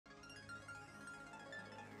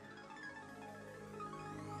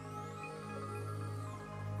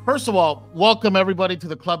First of all, welcome everybody to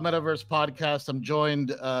the Club Metaverse podcast. I'm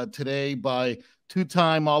joined today by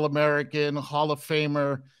two-time All-American, Hall of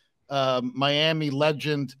Famer, Miami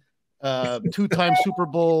legend, two-time Super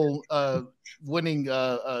Bowl winning,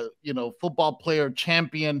 football player,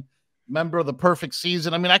 champion, member of the perfect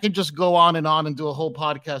season. I mean, I could just go on and do a whole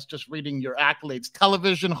podcast just reading your accolades.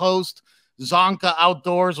 Television host, Csonka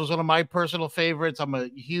Outdoors was one of my personal favorites. I'm a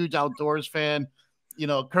huge outdoors fan.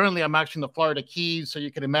 Currently I'm actually in the Florida Keys, so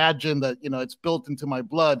you can imagine that, it's built into my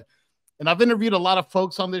blood. And I've interviewed a lot of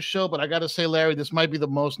folks on this show, but I got to say, Larry, this might be the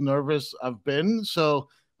most nervous I've been. So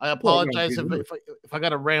I apologize if I got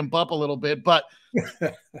to ramp up a little bit, but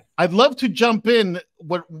I'd love to jump in.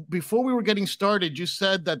 Before we were getting started, you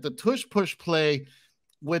said that the tush push play,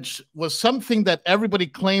 which was something that everybody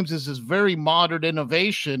claims is this very modern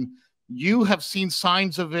innovation, you have seen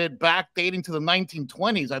signs of it back dating to the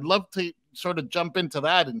 1920s. I'd love to sort of jump into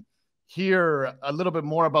that and hear a little bit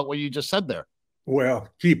more about what you just said there. Well,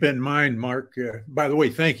 keep in mind, Mark, by the way,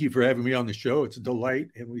 thank you for having me on the show. It's a delight,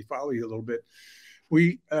 and we follow you a little bit.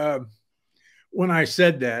 When I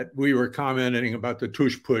said that, we were commenting about the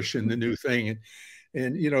tush push and the new thing,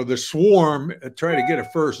 and the swarm, try to get a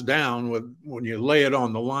first down when you lay it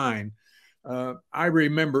on the line. I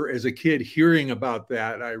remember as a kid hearing about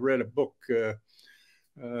that. I read a book,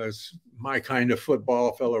 My Kind of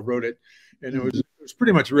Football, a fellow wrote it, and it was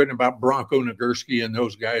pretty much written about Bronco Nagurski and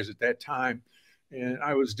those guys at that time. And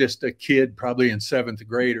I was just a kid, probably in 7th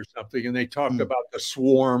grade or something, and they talked about the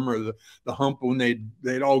swarm or the hump when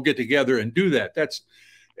they'd all get together and do that. That's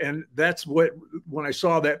what, when I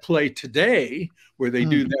saw that play today, where they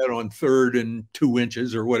do that on 3rd and 2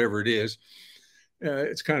 inches or whatever it is,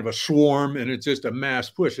 it's kind of a swarm, and it's just a mass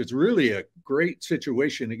push. It's really a great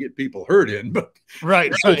situation to get people hurt in, but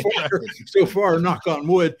so far, knock on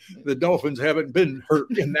wood, the Dolphins haven't been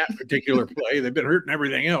hurt in that particular play. They've been hurt in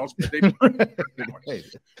everything else,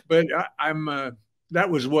 but that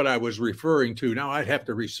was what I was referring to. Now I'd have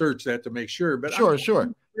to research that to make sure, but sure.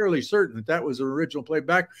 I'm fairly certain that was the original play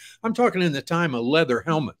back. I'm talking in the time of leather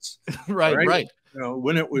helmets, right.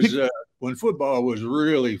 When it was when football was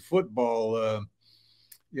really football.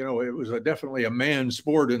 It was definitely a man's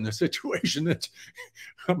sport in the situation. That's,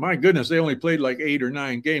 my goodness, they only played like 8 or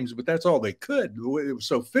 9 games, but that's all they could. It was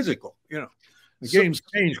so physical. The game's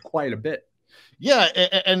changed quite a bit. Yeah,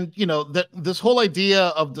 and this whole idea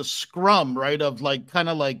of the scrum, right, of kind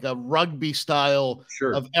of like a rugby style,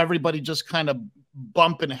 of everybody just kind of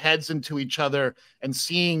bumping heads into each other and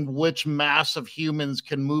seeing which mass of humans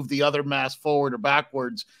can move the other mass forward or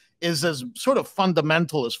backwards, is as sort of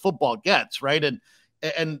fundamental as football gets, right?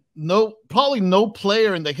 And probably no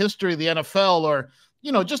player in the history of the NFL, or,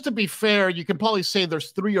 just to be fair, you can probably say there's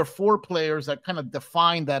 3 or 4 players that kind of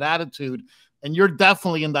define that attitude. And you're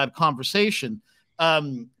definitely in that conversation.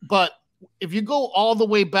 But if you go all the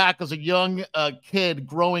way back as a young kid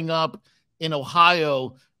growing up in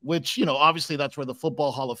Ohio, which, obviously that's where the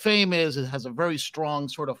Football Hall of Fame is. It has a very strong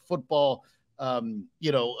sort of football, kind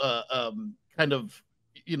of,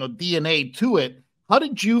 DNA to it. How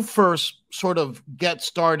did you first sort of get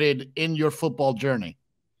started in your football journey?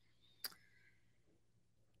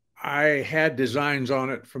 I had designs on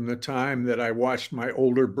it from the time that I watched my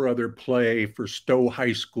older brother play for Stowe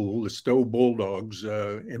High School, the Stowe Bulldogs,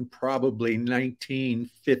 in probably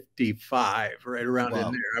 1955, right around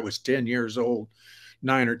in there. I was 10 years old,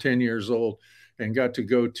 9 or 10 years old, and got to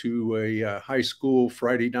go to a high school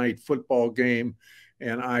Friday night football game.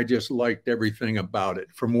 And I just liked everything about it,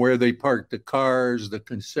 from where they parked the cars, the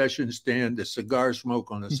concession stand, the cigar smoke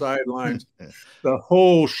on the sidelines, the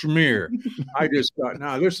whole schmear. I just thought,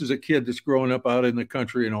 now this is a kid that's growing up out in the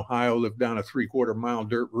country in Ohio, lived down a 3/4 mile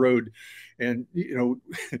dirt road, and,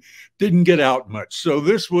 didn't get out much. So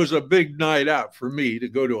this was a big night out for me to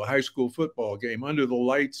go to a high school football game under the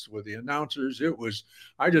lights with the announcers.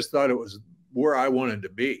 I just thought it was where I wanted to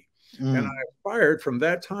be. And I aspired from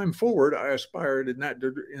that time forward. I aspired in that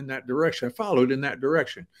direction. I followed in that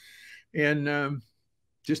direction, and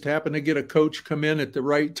just happened to get a coach come in at the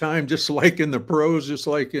right time, just like in the pros, just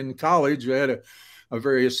like in college. I had a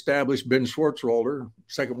very established Ben Schwartzwalder,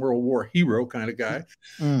 Second World War hero kind of guy,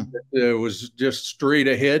 that was just straight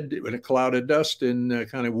ahead with a cloud of dust and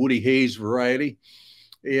kind of Woody Hayes variety,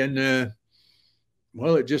 and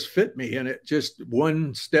well, it just fit me, and it just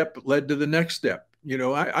one step led to the next step.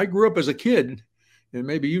 I grew up as a kid, and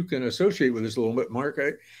maybe you can associate with this a little bit, Mark.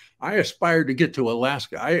 I aspired to get to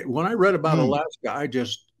Alaska. When I read about Alaska,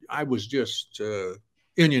 I was just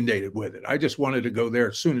inundated with it. I just wanted to go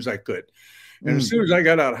there as soon as I could. And as soon as I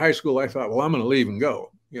got out of high school, I thought, well, I'm going to leave and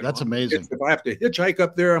go. That's amazing. If I have to hitchhike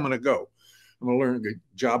up there, I'm going to go. I'm going to learn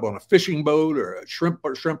a job on a fishing boat or a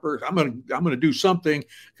shrimper. I'm going to do something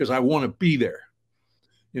because I want to be there.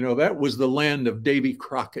 You know, that was the land of Davy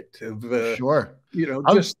Crockett, of, Sure. you know,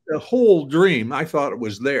 just the whole dream. I thought it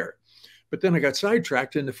was there. But then I got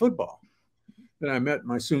sidetracked into football. Then I met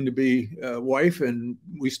my soon-to-be wife, and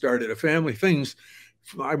we started a family. Things,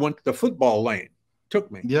 I went the football lane,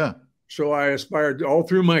 took me. Yeah. So I aspired all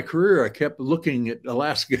through my career. I kept looking at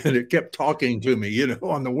Alaska, and it kept talking to me, you know,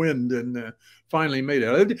 on the wind, and finally made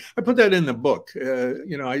it. I put that in the book.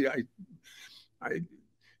 You know,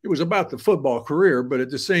 it was about the football career, but at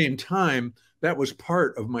the same time, that was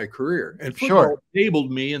part of my career. And football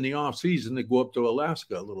enabled me in the off season to go up to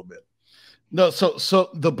Alaska a little bit. No, so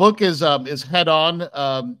the book is Head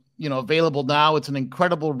On, you know, available now. It's an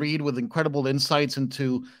incredible read with incredible insights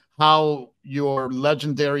into how your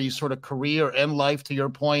legendary sort of career and life, to your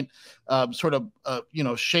point, you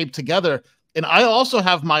know, shaped together. And I also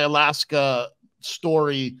have my Alaska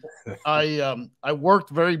story. I worked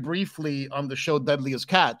very briefly on the show Deadliest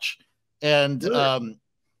Catch, and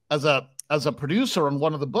as a producer on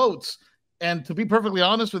one of the boats. And to be perfectly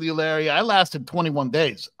honest with you, Larry, I lasted 21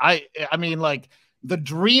 days. I mean, like, the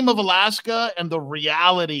dream of Alaska and the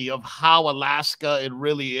reality of how Alaska it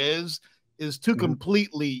really is two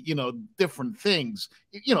completely, you know, different things.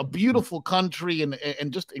 You know, beautiful country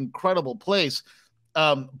and just incredible place,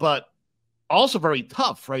 but also very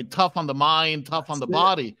tough, right? Tough on the mind, tough on the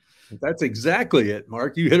body. That's exactly it,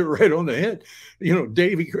 Mark. You hit it right on the head. You know,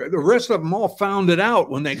 Davey, the rest of them all found it out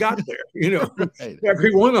when they got there. You know, right.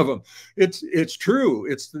 Every one of them. It's true.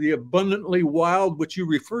 It's the abundantly wild, which you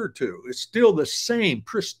referred to. It's still the same,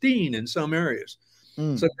 pristine in some areas,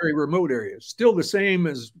 some very remote areas. Still the same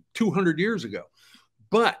as 200 years ago.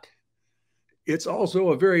 But it's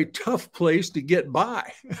also a very tough place to get by.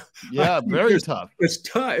 Yeah, very tough. It's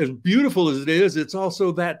tough. As beautiful as it is, it's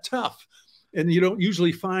also that tough. And you don't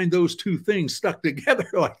usually find those two things stuck together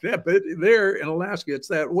like that. But there in Alaska, it's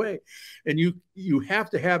that way. And you have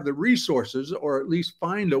to have the resources, or at least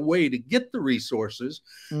find a way to get the resources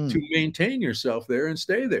to maintain yourself there and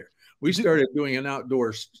stay there. We started doing an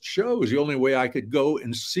outdoor show. It was the only way I could go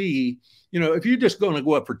and see. You know, if you're just going to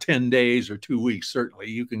go up for 10 days or 2 weeks, certainly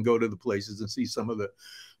you can go to the places and see some of the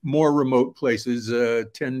more remote places.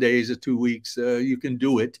 10 days or 2 weeks, you can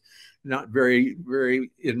do it. Not very, very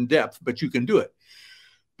in depth, but you can do it.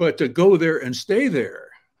 But to go there and stay there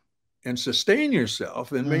and sustain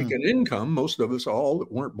yourself and make an income, most of us all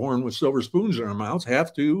that weren't born with silver spoons in our mouths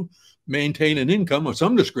have to maintain an income of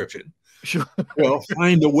some description. Sure. Well,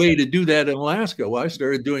 find a way to do that in Alaska. Well, I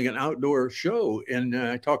started doing an outdoor show, and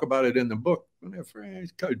I talk about it in the book.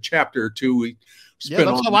 Chapter 2.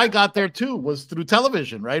 That's how I got there too, was through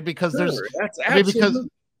television, right? Because because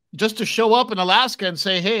just to show up in Alaska and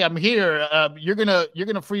say, "Hey, I'm here," you're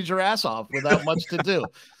gonna freeze your ass off without much to do.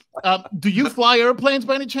 Do you fly airplanes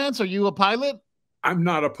by any chance? Are you a pilot? I'm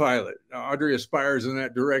not a pilot. Audrey aspires in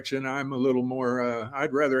that direction. I'm a little more.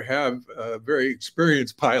 I'd rather have a very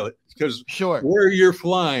experienced pilot, because where you're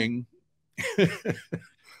flying.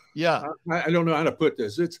 Yeah, I don't know how to put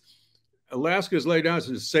this. Alaska is laid out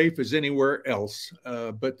as safe as anywhere else,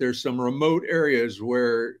 but there's some remote areas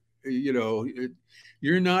where, you know,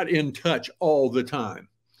 you're not in touch all the time.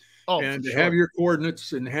 And to have your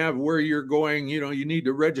coordinates and have where you're going, you know, you need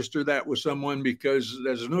to register that with someone, because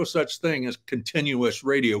there's no such thing as continuous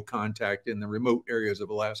radio contact in the remote areas of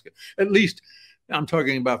Alaska. At least I'm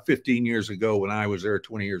talking about 15 years ago when I was there,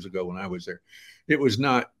 20 years ago when I was there. It was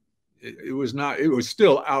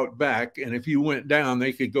still out back. And if you went down,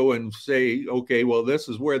 they could go and say, okay, well, this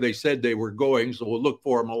is where they said they were going, so we'll look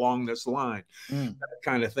for them along this line. That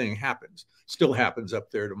kind of thing happens. Still happens up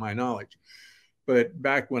there, to my knowledge. But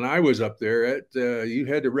back when I was up there, you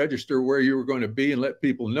had to register where you were going to be and let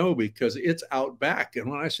people know, because it's out back.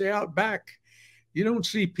 And when I say out back, you don't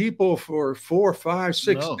see people for 4, 5,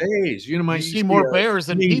 6 days. You know, you see more bears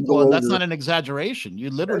than people, and that's not an exaggeration. You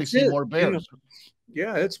literally see more bears. You know,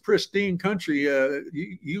 yeah, it's pristine country.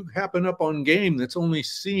 You happen up on game that's only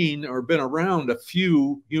seen or been around a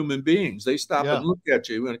few human beings. They stop and look at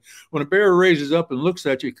you. When a bear raises up and looks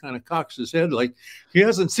at you, kind of cocks his head like he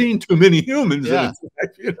hasn't seen too many humans in his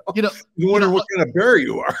life. You wonder what kind of bear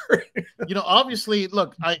you are. You know, obviously,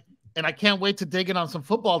 look, I can't wait to dig in on some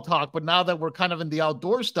football talk. But now that we're kind of in the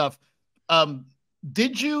outdoor stuff,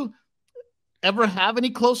 did you ever have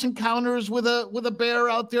any close encounters with a bear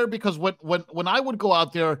out there? Because when I would go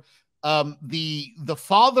out there, the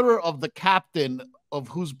father of the captain of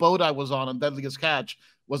whose boat I was on Deadliest Catch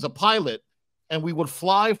was a pilot, and we would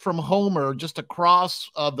fly from Homer just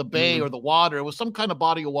across the bay or the water. It was some kind of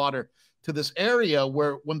body of water to this area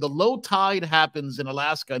where when the low tide happens in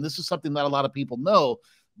Alaska, and this is something not a lot of people know,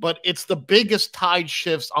 but it's the biggest tide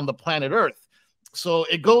shifts on the planet Earth. So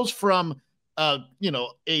it goes from, you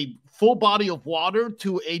know, a full body of water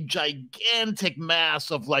to a gigantic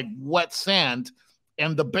mass of like wet sand.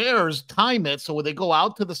 And the bears time it. So when they go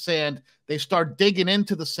out to the sand, they start digging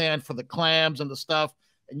into the sand for the clams and the stuff.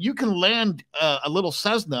 And you can land a little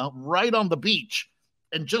Cessna right on the beach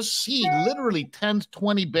and just see literally 10 to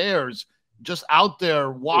 20 bears just out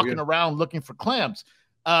there walking around looking for clams.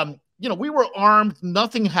 You know, we were armed.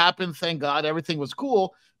 Nothing happened. Thank God. Everything was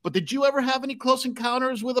cool. But did you ever have any close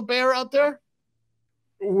encounters with a bear out there?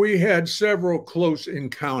 We had several close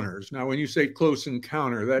encounters. Now, when you say close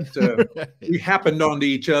encounter, that we happened onto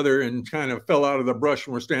each other and kind of fell out of the brush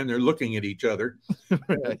and we're standing there looking at each other.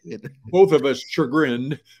 Both of us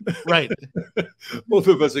chagrined. Right. Both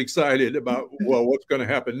of us excited about, well, what's going to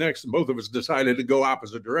happen next. And both of us decided to go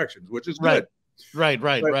opposite directions, which is good. Right.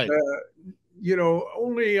 But, you know,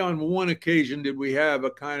 only on one occasion did we have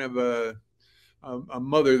a kind of a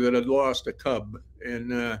mother that had lost a cub,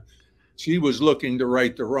 and she was looking to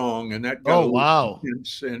right the wrong, and that got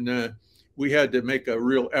intense, and we had to make a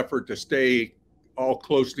real effort to stay all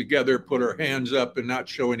close together, put our hands up and not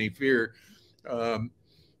show any fear. And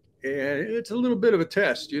it's a little bit of a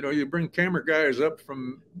test. You know, you bring camera guys up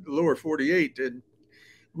from the lower 48, and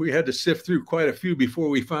we had to sift through quite a few before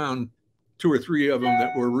we found 2 or 3 of them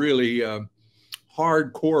that were really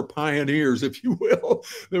hardcore pioneers, if you will,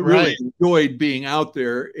 that really enjoyed being out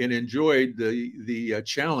there and enjoyed the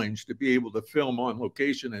challenge to be able to film on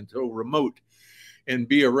location and so remote and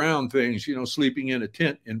be around things. You know, sleeping in a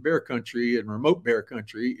tent in bear country and remote bear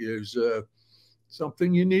country is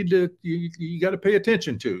something you need to, you got to pay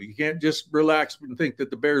attention to. You can't just relax and think that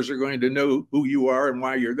the bears are going to know who you are and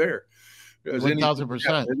why you're there. 1,000%.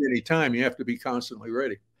 At any time, you have to be constantly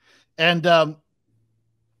ready. And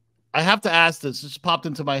I have to ask this, just popped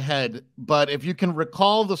into my head, but if you can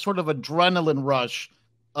recall the sort of adrenaline rush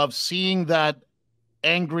of seeing that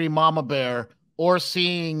angry mama bear or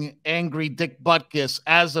seeing angry Dick Butkus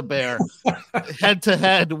as a bear head to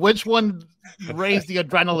head, which one raised the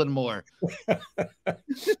adrenaline more?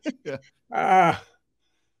 I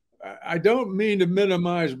don't mean to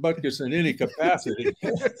minimize Butkus in any capacity,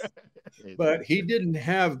 but he didn't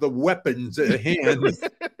have the weapons at hand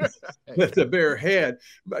that the bear had.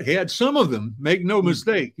 But he had some of them. Make no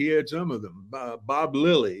mistake, he had some of them. Bob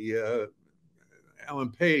Lilly,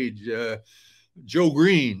 Alan Page, Joe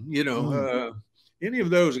Green. You know, any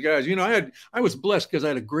of those guys. You know, I was blessed because I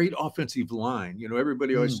had a great offensive line. You know,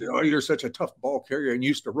 everybody always said, "Oh, you're such a tough ball carrier," and you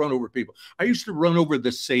used to run over people. I used to run over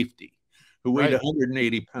the safety, who weighed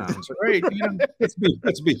 180 pounds. Right? You know,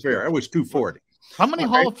 let's be fair. I was 240. How many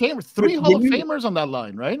Hall of Famers? 3 Hall of Famers on that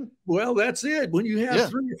line, right? Well, that's it. When you have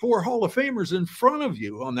 3 or 4 Hall of Famers in front of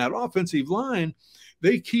you on that offensive line,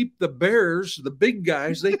 they keep the bears, the big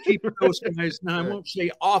guys, they keep those guys, now I won't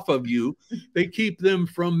say off of you, they keep them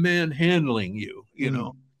from manhandling you. You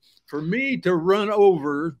know, for me to run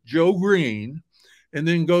over Joe Green and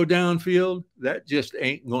then go downfield, that just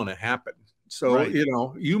ain't going to happen. So, you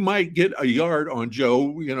know, you might get a yard on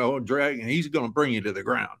Joe, you know, dragging, he's going to bring you to the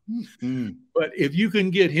ground. But if you can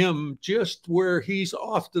get him just where he's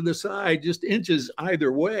off to the side, just inches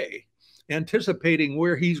either way, anticipating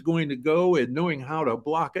where he's going to go and knowing how to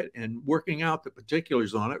block it and working out the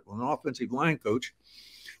particulars on it, with an offensive line coach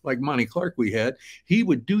like Monty Clark we had, he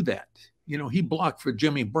would do that. You know, he blocked for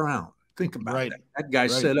Jimmy Brown. Think about that. That guy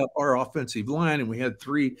set up our offensive line, and we had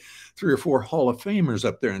three or four Hall of Famers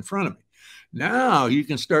up there in front of me. Now you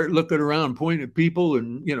can start looking around, pointing at people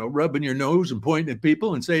and, you know, rubbing your nose and pointing at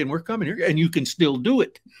people and saying, we're coming here, and you can still do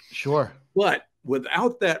it. Sure. But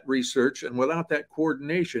without that research and without that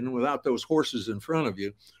coordination, and without those horses in front of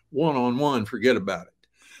you, one-on-one, forget about it,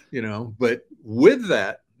 you know. But with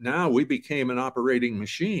that, now we became an operating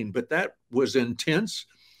machine. But that was intense.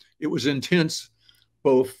 It was intense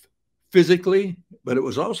both physically, but it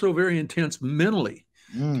was also very intense mentally.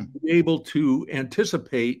 To be able to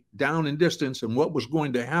anticipate down in distance and what was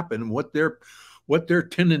going to happen and what their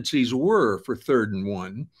tendencies were for 3rd and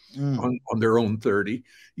 1 on their own 30.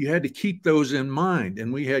 You had to keep those in mind.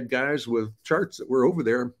 And we had guys with charts that were over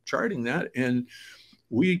there charting that. And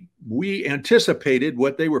we anticipated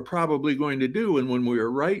what they were probably going to do. And when we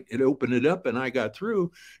were right, it opened it up and I got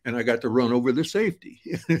through and I got to run over the safety.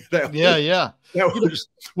 That was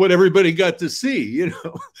what everybody got to see, you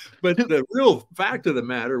know. But the real fact of the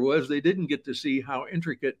matter was they didn't get to see how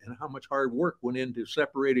intricate and how much hard work went into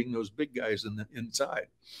separating those big guys in the inside.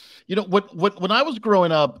 You know, when I was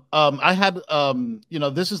growing up, I had, you know,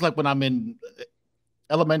 this is like when I'm in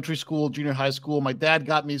elementary school, junior high school. My dad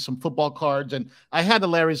got me some football cards, and I had a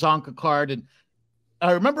Larry Csonka card. And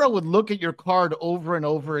I remember I would look at your card over and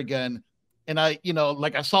over again. And I,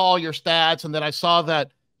 like I saw all your stats, and then I saw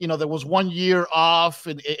that, there was 1 year off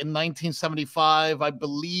in 1975. I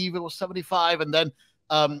believe it was 75. And then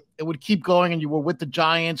it would keep going, and you were with the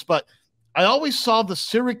Giants. But I always saw the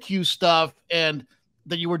Syracuse stuff, and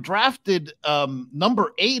that you were drafted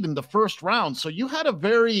number 8 in the first round. So you had a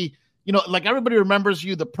very, like everybody remembers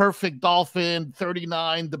you, the perfect Dolphin,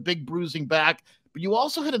 39, the big bruising back. But you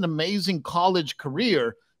also had an amazing college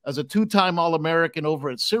career as a 2-time All-American over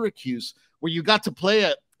at Syracuse, where you got to play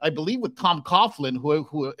at, I believe, with Tom Coughlin,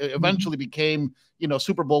 who eventually became,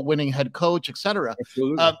 Super Bowl winning head coach, et cetera.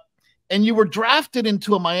 Absolutely. And you were drafted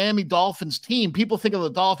into a Miami Dolphins team. People think of the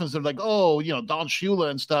Dolphins, they're like, oh, Don Shula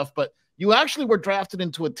and stuff. But you actually were drafted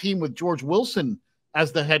into a team with George Wilson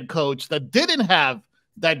as the head coach that didn't have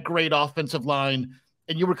that great offensive line.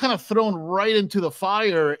 And you were kind of thrown right into the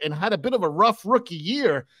fire and had a bit of a rough rookie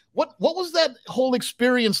year. What was that whole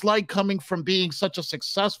experience like, coming from being such a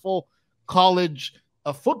successful college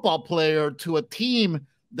football player to a team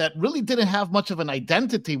that really didn't have much of an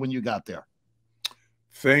identity when you got there?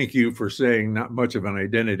 Thank you for saying not much of an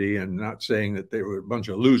identity and not saying that they were a bunch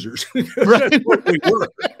of losers. Right. That's what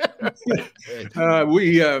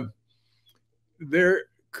we were. Their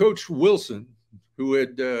coach Wilson, who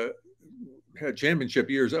had championship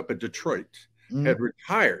years up at Detroit, had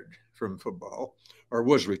retired from football, or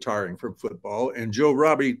was retiring from football. And Joe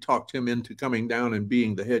Robbie talked him into coming down and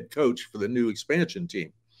being the head coach for the new expansion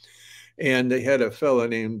team. And they had a fella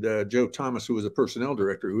named Joe Thomas, who was a personnel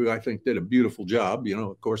director, who I think did a beautiful job.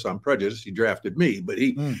 Of course, I'm prejudiced. He drafted me, but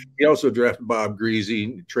he also drafted Bob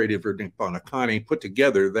Greasy, traded for Nick Bonacani, put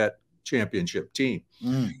together that championship team.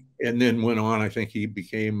 And then went on. I think he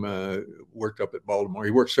became worked up at Baltimore.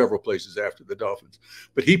 He worked several places after the Dolphins,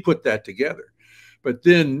 but he put that together. But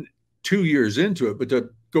then 2 years into it, but to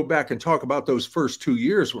go back and talk about those first 2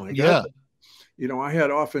 years when I got there, I had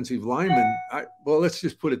offensive linemen. Well, let's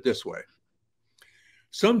just put it this way.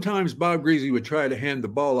 Sometimes Bob Greasy would try to hand the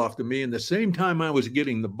ball off to me, and the same time I was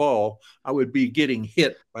getting the ball, I would be getting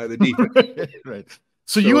hit by the defense. Right.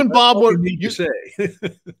 So you and Bob were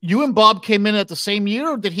you and Bob came in at the same year,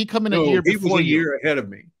 or did he come in a year before? He was a year ahead of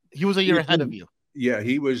me. He was a year ahead of you. Yeah,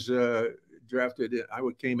 he was drafted. I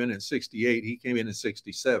came in 68. He came in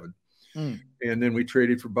 67. And then we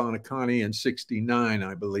traded for Bonacani in 69,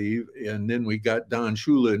 I believe. And then we got Don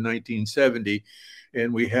Shula in 1970,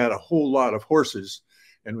 and we had a whole lot of horses,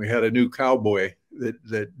 and we had a new cowboy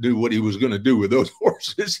that knew what he was going to do with those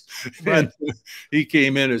horses. Right. And he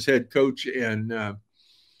came in as head coach, and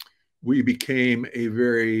we became a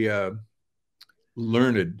very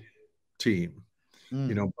learned team.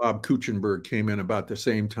 Bob Kuchenberg came in about the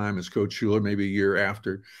same time as Coach Shula, maybe a year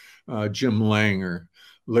after. Jim Langer,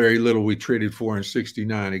 Larry Little, we traded for in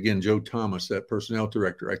 69. Again, Joe Thomas, that personnel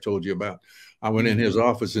director I told you about. I went in his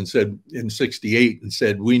office and said in 68 and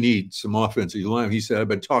said, we need some offensive line. He said, I've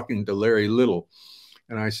been talking to Larry Little.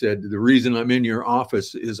 And I said, the reason I'm in your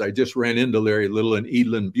office is I just ran into Larry Little in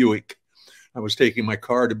Edlin Buick. I was taking my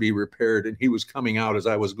car to be repaired, and he was coming out as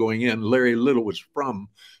I was going in. Larry Little was from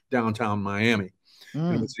downtown Miami.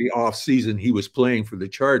 And it was the off season. He was playing for the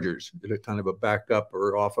Chargers, did a kind of a backup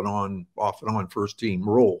or off and on first team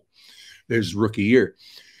role. His rookie year.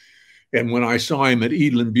 And when I saw him at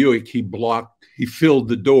Edlin Buick, he filled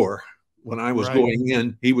the door. When I was going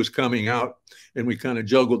in, he was coming out, and we kind of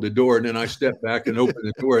juggled the door. And then I stepped back and opened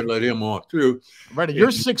the door and let him walk through. Right. You're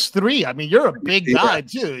 6'3". I mean, you're a big guy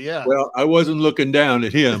too. Yeah. Well, I wasn't looking down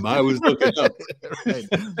at him. I was looking up.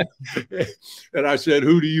 And I said,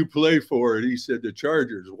 who do you play for? And he said, the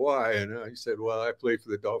Chargers. Why? And I said, well, I play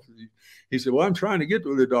for the Dolphins. He said, well, I'm trying to get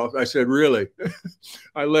to the Dolphins. I said, really?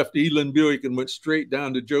 I left Edlin Buick and went straight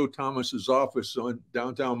down to Joe Thomas's office on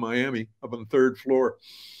downtown Miami, up on the 3rd floor.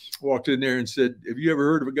 Walked in there and said, have you ever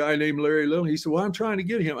heard of a guy named Larry Little? He said, well, I'm trying to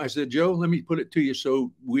get him. I said, Joe, let me put it to you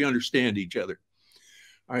so we understand each other.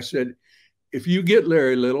 I said, if you get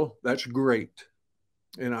Larry Little, that's great.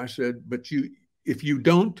 And I said, but if you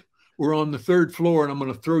don't, we're on the 3rd floor, and I'm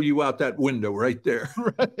going to throw you out that window right there.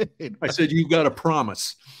 Right. I said, you've got to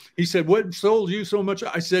promise. He said, what sold you so much?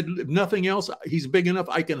 I said, if nothing else, he's big enough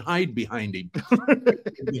I can hide behind him.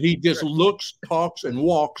 He just looks, talks, and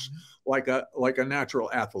walks like a natural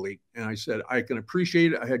athlete. And I said, I can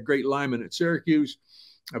appreciate it. I had great linemen at Syracuse.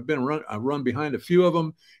 I've run behind a few of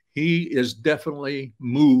them. He is definitely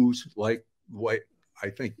moves like what I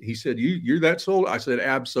think. He said, you're that sold? I said,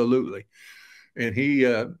 absolutely. And he,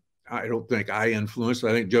 I don't think I influenced.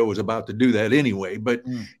 I think Joe was about to do that anyway, but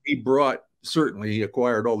he brought certainly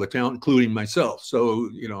acquired all the talent, including myself. So,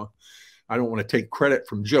 you know, I don't want to take credit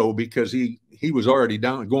from Joe because he was already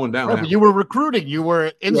going down. Right, but you were recruiting. You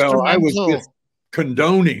were instrumental. Well, I was just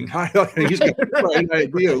condoning. He's got the right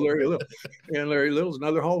idea, Larry Little. And Larry Little's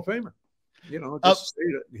another Hall of Famer. You know, just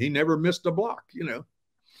he never missed a block, you know.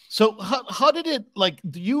 So how did it, like,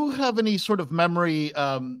 do you have any sort of memory,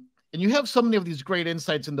 and you have so many of these great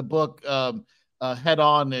insights in the book, Head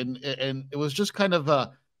On, and it was just kind of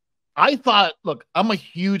I thought, look, I'm a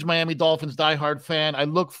huge Miami Dolphins diehard fan. I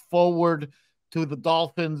look forward to the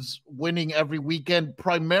Dolphins winning every weekend,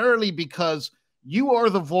 primarily because you are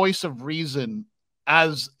the voice of reason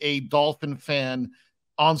as a Dolphin fan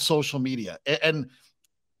on social media. And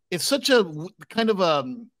it's such a kind of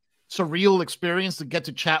a surreal experience to get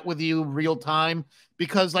to chat with you real time,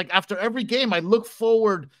 because like after every game, I look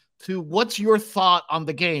forward to what's your thought on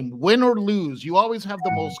the game, win or lose. You always have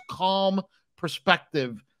the most calm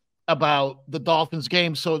perspective about the Dolphins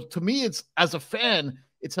game. So to me, it's, as a fan,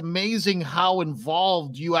 it's amazing how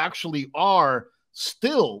involved you actually are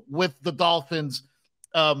still with the Dolphins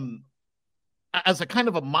as a kind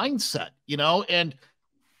of a mindset, you know? And,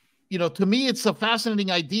 you know, to me, it's a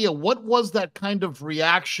fascinating idea. What was that kind of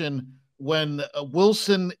reaction when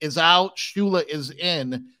Wilson is out, Shula is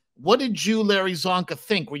in? What did you, Larry Csonka,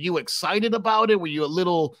 think? Were you excited about it? Were you a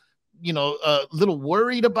little, you know, a little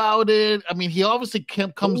worried about it? I mean, he obviously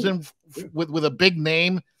comes in with a big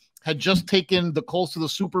name, had just taken the Colts to the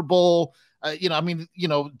Super Bowl. You know, I mean, you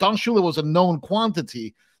know, Don Shula was a known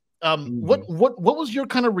quantity. What was your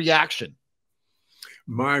kind of reaction?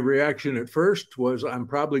 My reaction at first was, I'm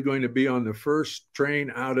probably going to be on the first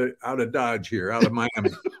train out of Dodge here, out of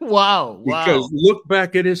Miami. Wow. Because look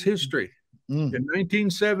back at his history. In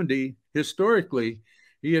 1970, historically,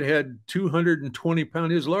 he had 220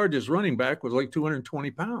 pounds. His largest running back was like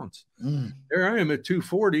 220 pounds. There I am at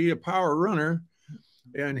 240, a power runner,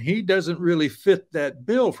 and he doesn't really fit that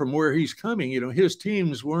bill from where he's coming. You know, his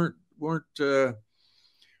teams weren't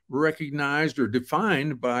recognized or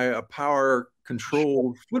defined by a power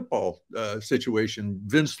controlled football situation.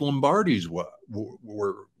 Vince Lombardi's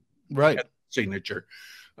were right signature.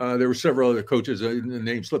 There were several other coaches, the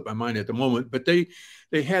name slipped my mind at the moment, but they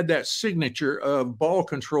had that signature of ball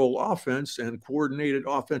control offense and coordinated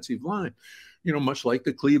offensive line, you know, much like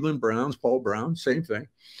the Cleveland Browns, Paul Brown, same thing.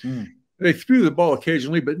 They threw the ball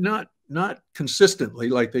occasionally, but not consistently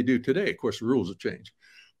like they do today. Of course, the rules have changed.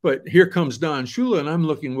 But here comes Don Shula, and I'm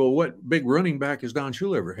looking, well, what big running back has Don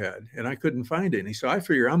Shula ever had? And I couldn't find any. So I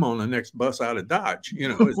figure I'm on the next bus out of Dodge. You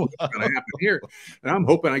know, it's going to happen here. And I'm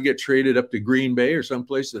hoping I get traded up to Green Bay or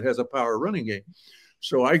someplace that has a power running game.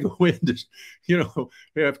 So I go in to, you know,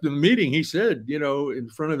 after the meeting, he said, you know, in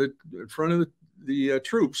front of the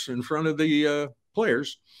troops, in front of the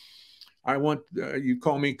players, I want you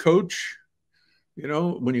call me coach. You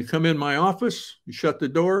know, when you come in my office, you shut the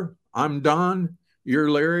door. I'm Don.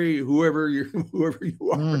 You're Larry, whoever you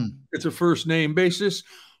are. It's a first name basis,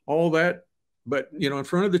 all that. But, you know, in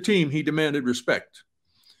front of the team, he demanded respect.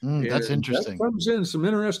 That's interesting. That comes in. Some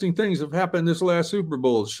interesting things have happened this last Super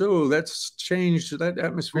Bowl. So that's changed. That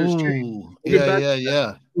atmosphere's changed. We'll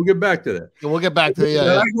get back to that. We'll get back to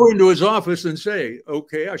that. I go into his office and say,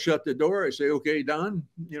 okay, I shut the door. I say, okay, Don,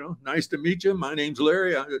 you know, nice to meet you. My name's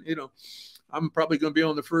Larry. You know, I'm probably going to be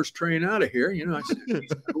on the first train out of here. You know, I said,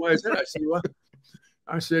 why is that? I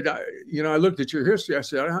said, well, you know, I looked at your history. I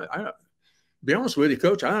said, I be honest with you,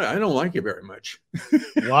 Coach, I don't like you very much.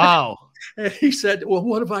 Wow. And he said, well,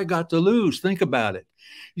 what have I got to lose? Think about it.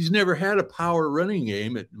 He's never had a power running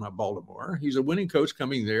game at Baltimore. He's a winning coach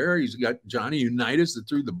coming there. He's got Johnny Unitas that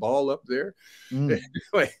threw the ball up there.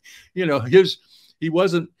 Anyway, you know, he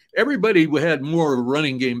wasn't. Everybody had more of a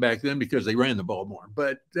running game back then because they ran the ball more.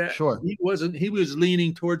 But he wasn't. He was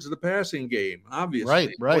leaning towards the passing game,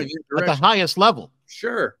 obviously. Right. At the highest level.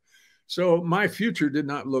 Sure. So my future did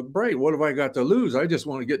not look bright. What have I got to lose? I just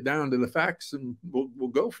want to get down to the facts, and we'll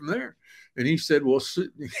go from there. And he said, well,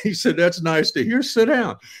 he said, that's nice to hear. Sit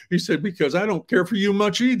down. He said, because I don't care for you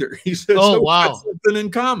much either. He said, oh, wow. That's something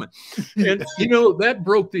in common. And, you know, that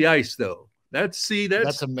broke the ice, though. That's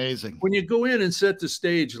amazing. When you go in and set the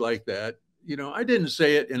stage like that, you know, I didn't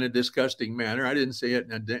say it in a disgusting manner. I didn't say it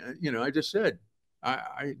you know, I just said,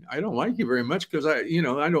 I don't like you very much because I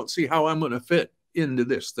don't see how I'm going to fit into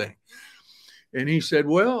this thing. And he said,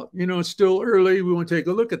 well, you know, it's still early. We want to take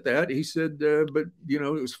a look at that. He said, but, you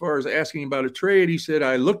know, as far as asking about a trade, he said,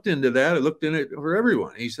 I looked into that. I looked in it for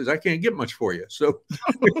everyone. He says, I can't get much for you. So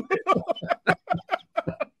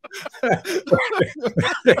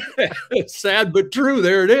sad but true.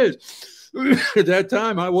 There it is. At that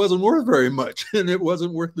time, I wasn't worth very much, and it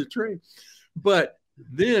wasn't worth the trade. But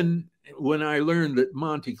then when I learned that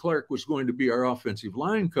Monty Clark was going to be our offensive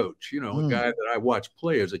line coach, you know, a guy that I watched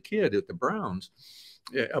play as a kid at the Browns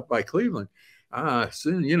up by Cleveland.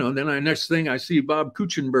 Soon, you know, then next thing I see Bob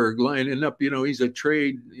Kuchenberg lining up, you know, he's a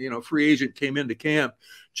trade, you know, free agent, came into camp.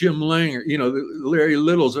 Jim Langer, you know, Larry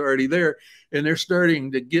Little's already there. And they're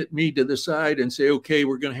starting to get me to the side and say, okay,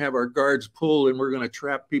 we're going to have our guards pull and we're going to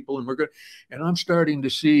trap people and I'm starting to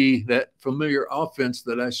see that familiar offense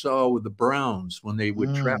that I saw with the Browns when they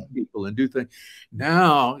would trap people and do things.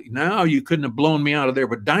 Now you couldn't have blown me out of there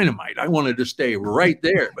with dynamite. I wanted to stay right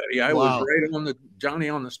there, buddy. I was right on Johnny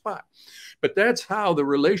on the spot. But that's how the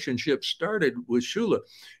relationship started with Shula.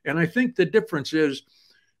 And I think the difference is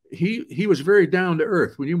he was very down to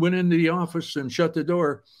earth. When you went into the office and shut the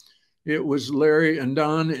door, it was Larry and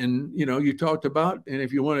Don, and, you know, you talked about, and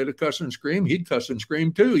if you wanted to cuss and scream, he'd cuss and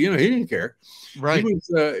scream too. You know, he didn't care. Right.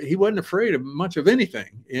 He wasn't afraid of much of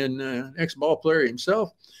anything, and ex-ball player himself.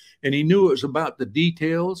 And he knew it was about the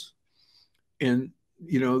details and,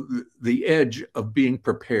 you know, the edge of being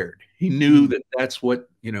prepared. He knew that that's what,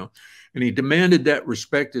 you know, and he demanded that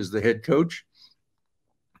respect as the head coach.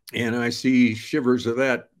 And I see shivers of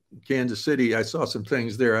that. Kansas City, I saw some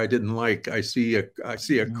things there I didn't like. I see a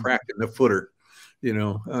crack in the footer. You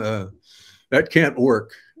know, that can't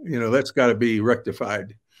work. You know, that's got to be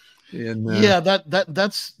rectified. And that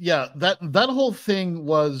whole thing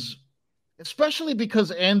was, especially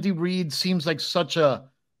because Andy Reid seems like such a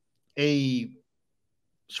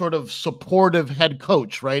sort of supportive head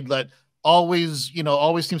coach, right? That always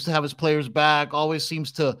seems to have his players back, always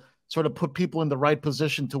seems to sort of put people in the right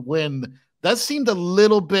position to win. That seemed a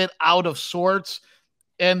little bit out of sorts.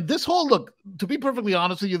 And this whole, look, to be perfectly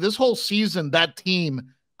honest with you, this whole season, that team,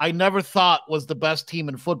 I never thought was the best team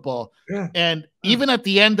in football. Yeah. And even at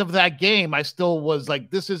the end of that game, I still was like,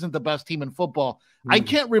 this isn't the best team in football. I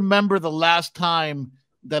can't remember the last time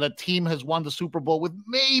that a team has won the Super Bowl, with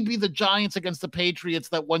maybe the Giants against the Patriots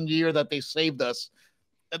that one year that they saved us,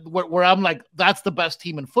 where I'm like, that's the best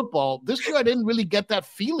team in football. This year, I didn't really get that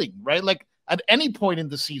feeling, right? Like at any point in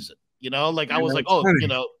the season. You know, like I was like, oh, you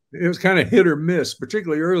know, it was kind of hit or miss,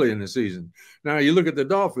 particularly early in the season. Now you look at the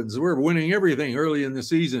Dolphins; we're winning everything early in the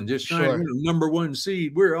season, just trying to number one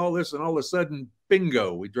seed. We're all this, and all of a sudden,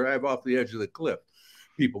 bingo, we drive off the edge of the cliff.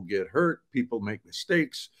 People get hurt. People make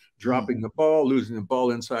mistakes, dropping the ball, losing the ball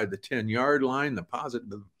inside the 10-yard line, the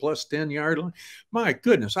plus 10-yard line. My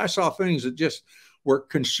goodness, I saw things that just were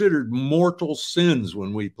considered mortal sins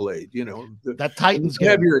when we played. You know, that Titans game.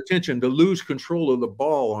 Have your attention to lose control of the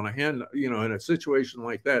ball on a hand, you know, in a situation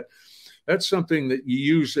like that. That's something that you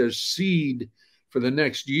use as seed for the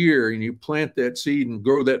next year, and you plant that seed and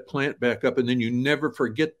grow that plant back up, and then you never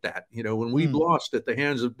forget that. You know, when we lost at the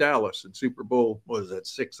hands of Dallas in Super Bowl, what was that,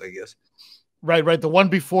 6, I guess? Right. The one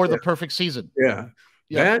before the perfect season. Yeah.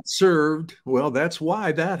 That served, well, that's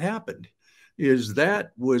why that happened, is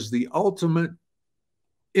that was the ultimate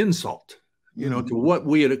insult, you know, to what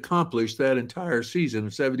we had accomplished that entire season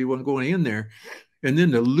of 71 going in there, and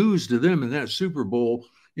then to lose to them in that Super Bowl,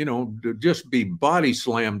 you know, to just be body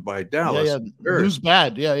slammed by Dallas. Lose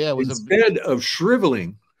bad. It was instead of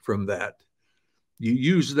shriveling from that, you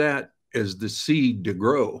use that as the seed to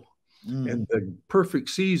grow. And the perfect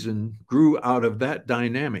season grew out of that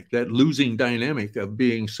dynamic, that losing dynamic of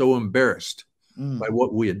being so embarrassed by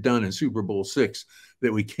what we had done in Super Bowl 6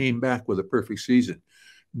 that we came back with a perfect season.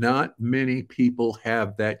 Not many people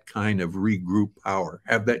have that kind of regroup power,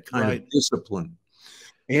 have that kind of discipline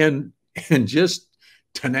and just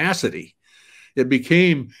tenacity. It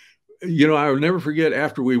became, you know, I'll never forget,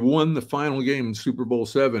 after we won the final game in Super Bowl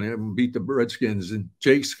 7 and beat the Redskins, and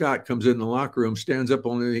Jake Scott comes in the locker room, stands up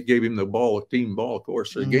on it, he gave him the ball, a team ball, of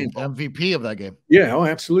course, the game ball. MVP of that game. Yeah, oh,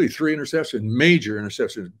 absolutely. 3 interceptions, major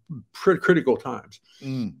interceptions, critical times.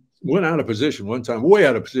 Went out of position one time, way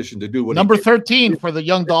out of position to do what number 13 for the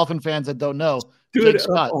young Dolphin fans that don't know. Stood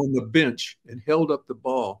up on the bench and held up the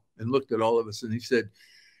ball and looked at all of us, and he said,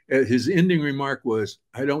 his ending remark was,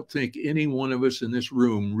 I don't think any one of us in this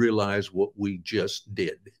room realized what we just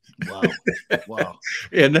did. Wow.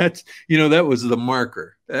 And that's, you know, that was the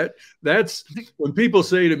marker. That's when people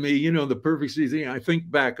say to me, you know, the perfect season, I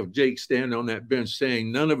think back of Jake standing on that bench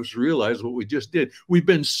saying, none of us realized what we just did. We've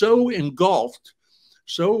been so engulfed,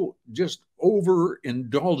 so just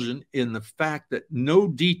overindulgent in the fact that no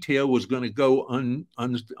detail was going to go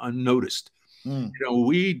unnoticed. You know,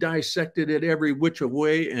 we dissected it every which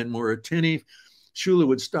way and were attentive. Shula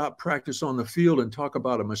would stop practice on the field and talk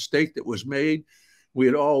about a mistake that was made.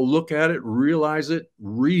 We'd all look at it, realize it,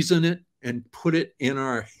 reason it, and put it in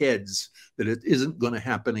our heads that it isn't going to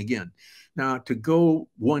happen again. Now, to go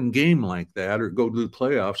one game like that or go to the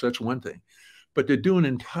playoffs, that's one thing. but to do an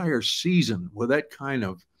entire season with that kind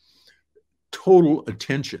of total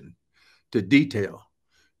attention to detail,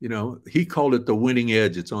 you know, he called it the winning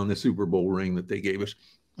edge. It's on the Super Bowl ring that they gave us,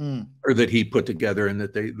 or that he put together and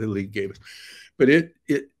that the league gave us. But it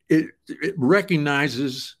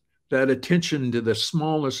recognizes that attention to the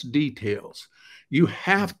smallest details. You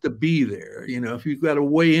have to be there. You know, if you've got to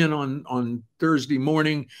weigh in on Thursday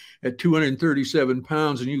morning at 237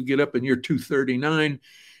 pounds and you get up and you're 239,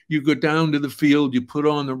 you go down to the field, you put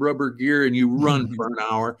on the rubber gear and you run for an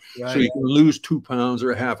hour, so you can lose 2 pounds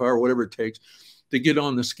or a half hour, whatever it takes to get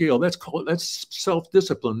on the scale. That's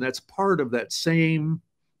self-discipline. That's part of that same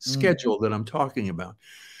schedule that I'm talking about.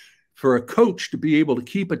 For a coach to be able to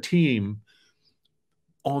keep a team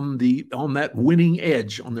on that winning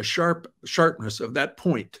edge, on the sharpness of that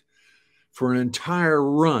point for an entire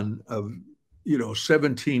run of, you know,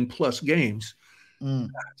 17 plus games,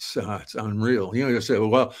 it's unreal. You know, you say,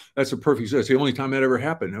 well, that's a perfect. That's the only time that ever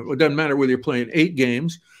happened. It doesn't matter whether you're playing 8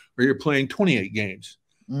 games or you're playing 28 games.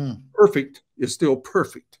 Perfect is still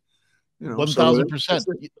perfect. You know,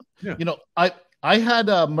 1,000%. You know, I had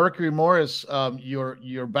Mercury Morris,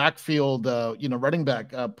 your backfield, running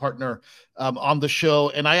back partner, on the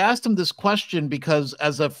show, and I asked him this question because,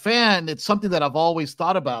 as a fan, it's something that I've always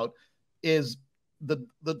thought about. Is the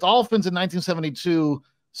Dolphins in 1972,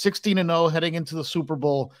 16-0, heading into the Super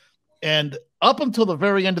Bowl, and up until the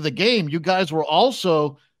very end of the game, you guys were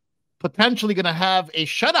also potentially going to have a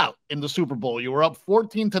shutout in the Super Bowl. You were up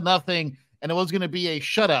 14-0, and it was going to be a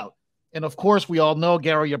shutout. And of course, we all know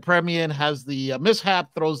Gary Yepremian has the mishap,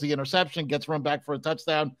 throws the interception, gets run back for a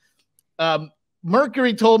touchdown.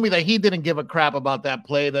 Mercury told me that he didn't give a crap about that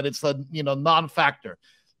play, that it's a non-factor.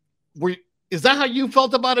 Is that how you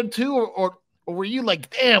felt about it too, or were you like,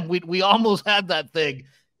 damn, we almost had that thing?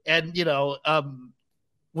 And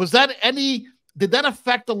was that did that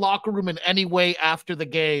affect the locker room in any way after the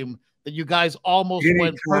game, that you guys almost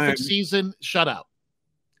went perfect season shutout?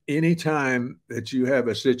 Anytime that you have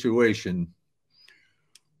a situation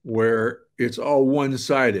where it's all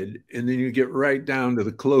one-sided and then you get right down to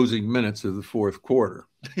the closing minutes of the fourth quarter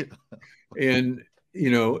and, you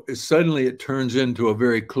know, suddenly it turns into a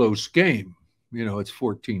very close game, you know, it's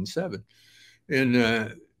 14-7.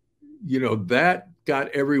 And, you know, that got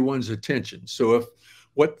everyone's attention. So if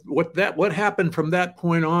what happened from that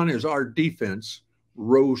point on is our defense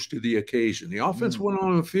rose to the occasion. The offense went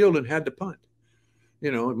on the field and had to punt.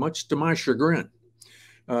 You know, much to my chagrin.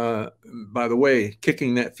 By the way,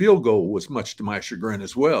 kicking that field goal was much to my chagrin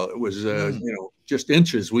as well. It was, you know, just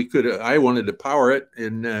inches. I wanted to power it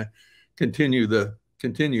and continue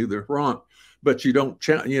the romp, but you don't,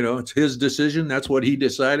 you know, it's his decision. That's what he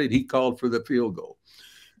decided. He called for the field goal,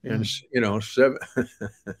 and you know, 14.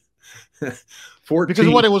 Because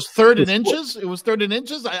what, it was third and inches. It was third and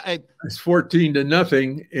inches. It's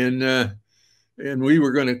 14-0, and we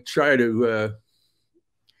were going to try to.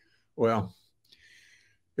 Well,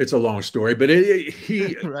 it's a long story, but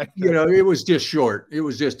right. You know, it was just short. It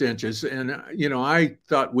was just inches. And, you know, I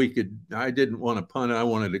thought I didn't want to punt. I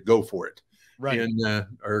wanted to go for it. Right. And,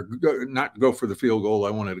 not go for the field goal.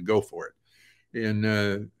 I wanted to go for it. And,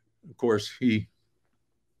 of course, he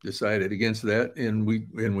decided against that, and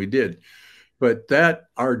we did. But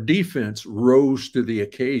our defense rose to the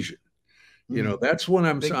occasion. You know, that's when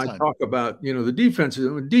I talk about, you know, the defense.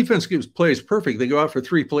 When defense gives plays perfect, they go out for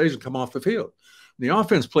 3 plays and come off the field. When the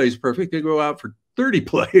offense plays perfect, they go out for 30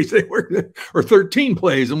 plays, or 13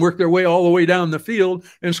 plays and work their way all the way down the field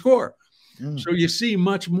and score. So you see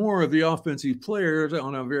much more of the offensive players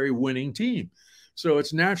on a very winning team. So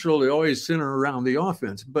it's natural to always center around the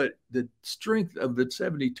offense. But the strength of the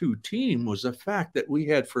 72 team was the fact that we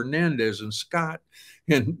had Fernandez and Scott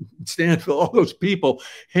and Stanfield, all those people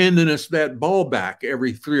handing us that ball back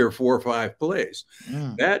every 3 or 4 or 5 plays.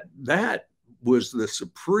 That was the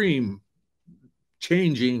supreme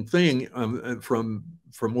changing thing from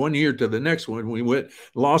one year to the next one. We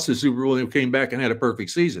lost the Super Bowl and came back and had a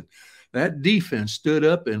perfect season. That defense stood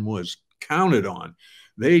up and was counted on.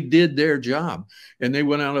 They did their job, and they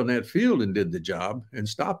went out on that field and did the job and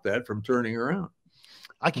stopped that from turning around.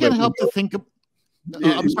 I can't help to think of.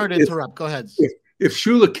 I'm sorry to interrupt. Go ahead. If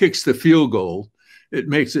Shula kicks the field goal, it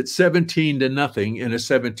makes it 17-0 in a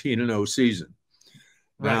 17-0 season.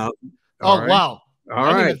 Right. Now, right. Wow.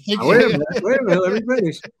 All right. Wait a minute. Let me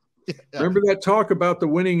finish. Yeah. Remember that talk about the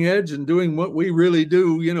winning edge and doing what we really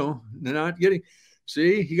do, you know, not getting.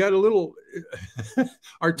 See, he got a little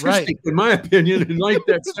artistic, in my opinion, and like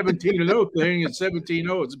that 17-0 thing, and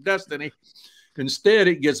 17-0 is destiny. Instead,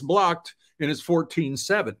 it gets blocked, and it's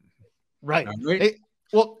 14-7. Right.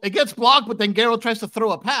 It gets blocked, but then Garrett tries to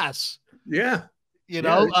throw a pass. Yeah. You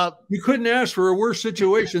know, you couldn't ask for a worse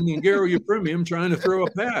situation than Garo Yepremian trying to throw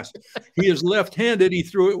a pass. He is left-handed. He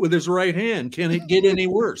threw it with his right hand. Can it get any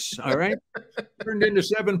worse? All right. Turned into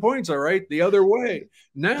 7 points. All right. The other way.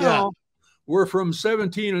 Now we're from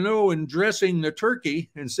 17-0 and dressing the turkey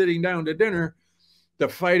and sitting down to dinner to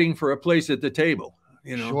fighting for a place at the table.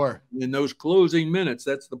 You know, in those closing minutes,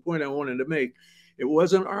 that's the point I wanted to make. It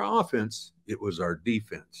wasn't our offense. It was our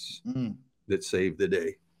defense that saved the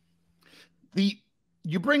day.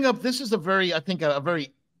 You bring up, this is I think a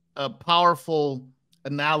very powerful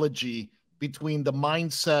analogy between the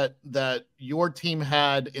mindset that your team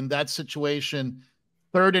had in that situation,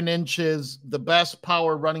 3rd and inches, the best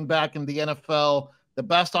power running back in the NFL, the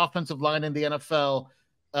best offensive line in the NFL.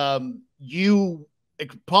 You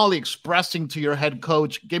probably expressing to your head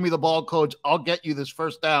coach, give me the ball, coach, I'll get you this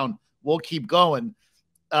first down. We'll keep going.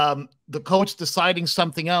 The coach deciding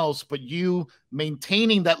something else, but you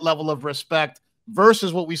maintaining that level of respect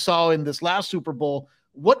versus what we saw in this last Super Bowl.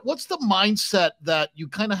 What's the mindset that you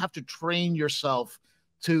kind of have to train yourself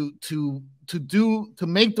to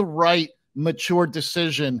make the right mature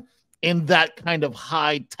decision in that kind of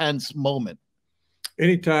high tense moment?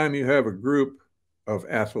 Anytime you have a group of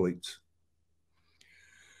athletes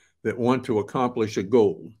that want to accomplish a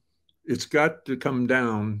goal, it's got to come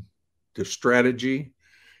down to strategy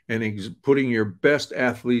and putting your best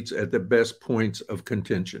athletes at the best points of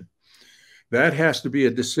contention. That has to be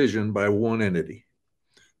a decision by one entity.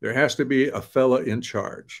 There has to be a fella in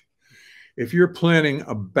charge. If you're planning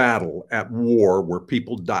a battle at war where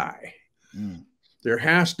people die, there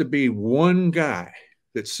has to be one guy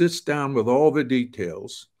that sits down with all the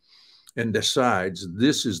details and decides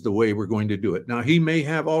this is the way we're going to do it. Now, he may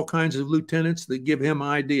have all kinds of lieutenants that give him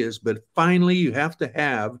ideas, but finally you have to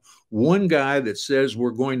have one guy that says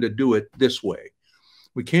we're going to do it this way.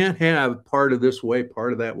 We can't have part of this way,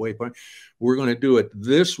 part of that way. We're going to do it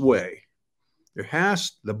this way.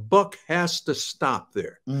 The buck has to stop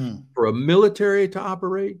there. For a military to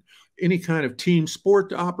operate, any kind of team sport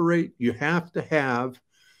to operate, you have to have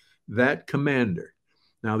that commander.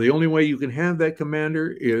 Now, the only way you can have that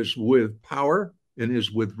commander is with power and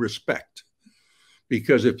is with respect.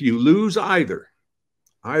 Because if you lose either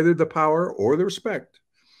the power or the respect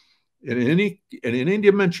in any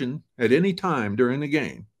dimension at any time during the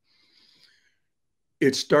game,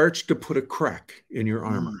 it starts to put a crack in your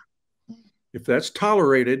armor. If that's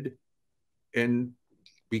tolerated and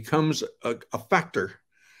becomes a factor,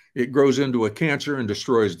 it grows into a cancer and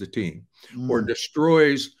destroys the team or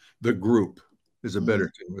destroys the group. Is a better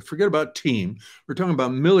team. Forget about team. We're talking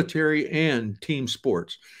about military and team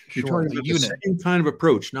sports. You're talking about the same kind of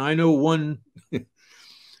approach. Now, I know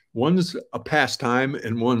one's a pastime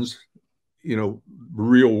and one's,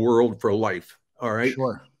 real world for life. All right.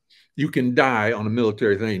 Sure. You can die on a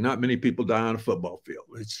military thing. Not many people die on a football field.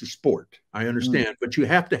 It's a sport. I understand. But you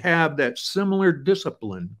have to have that similar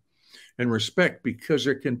discipline and respect because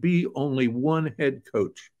there can be only one head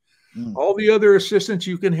coach. All the other assistants,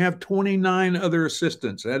 you can have 29 other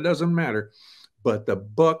assistants. That doesn't matter. But the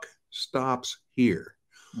buck stops here.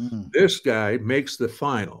 This guy makes the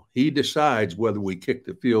final. He decides whether we kick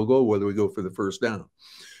the field goal, whether we go for the first down.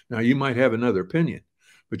 Now, you might have another opinion,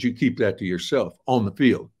 but you keep that to yourself on the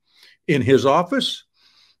field. In his office,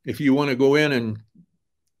 if you want to go in and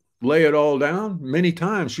lay it all down, many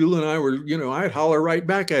times Shula and I were, I'd holler right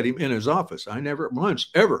back at him in his office. I never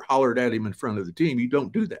once ever hollered at him in front of the team. You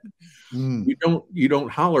don't do that. You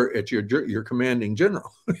don't holler at your commanding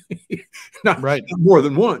general. not more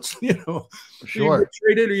than once, Sure. You get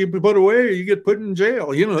traded or you put away or you get put in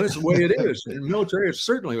jail. That's the way it is. In the military, it's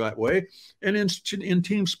certainly that way. And in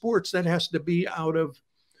team sports, that has to be out of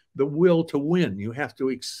the will to win. You have to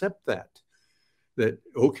accept that,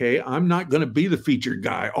 okay, I'm not going to be the featured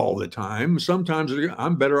guy all the time. Sometimes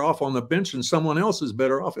I'm better off on the bench and someone else is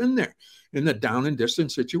better off in there in the down and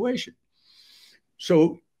distance situation.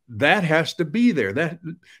 So that has to be there. That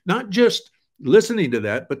not just listening to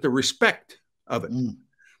that, but the respect of it.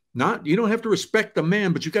 You don't have to respect the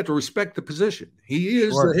man, but you got to respect the position. He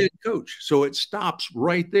is the head coach. So it stops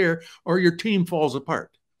right there or your team falls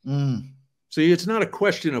apart. See, it's not a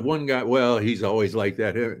question of one guy, well, he's always like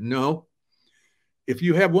that. No. If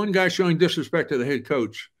you have one guy showing disrespect to the head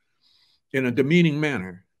coach in a demeaning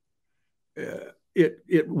manner,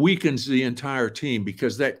 it weakens the entire team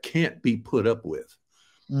because that can't be put up with,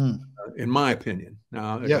 in my opinion.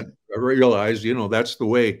 Now, I realize, that's the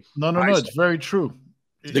way. No, it's very true.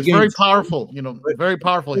 It's very powerful, very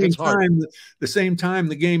powerful. It hits hard. The same time,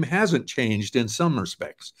 the game hasn't changed in some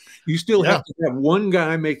respects. You still have to have one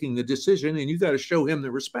guy making the decision, and you got to show him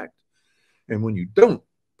the respect. And when you don't,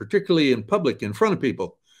 particularly in public, in front of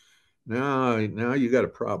people, Now you got a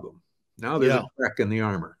problem. Now there's a crack in the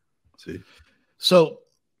armor. See, so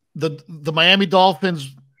the Miami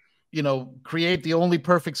Dolphins, create the only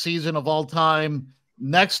perfect season of all time.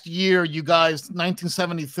 Next year, you guys,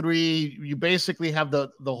 1973, you basically have the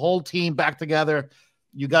whole team back together.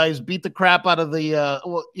 You guys beat the crap out of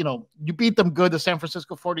you beat them good, the San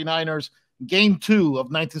Francisco 49ers. Game 2 of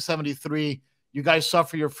 1973, you guys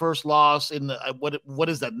suffer your first loss in what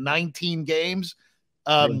is that, 19 games?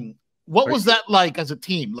 What was that like as a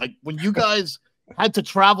team? Like when you guys had to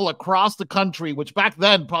travel across the country, which back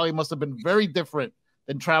then probably must have been very different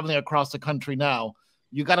than traveling across the country now.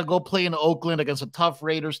 You got to go play in Oakland against a tough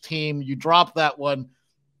Raiders team. You dropped that one.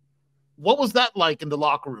 What was that like in the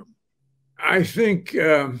locker room? I think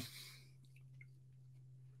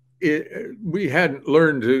we hadn't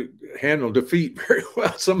learned to handle defeat very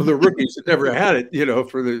well. Some of the rookies had never had it,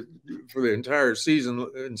 for the entire season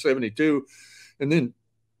in 72, and then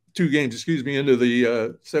 2 games, into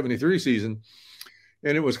the 73 season.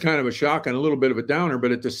 And it was kind of a shock and a little bit of a downer.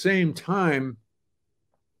 But at the same time,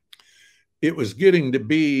 we were getting to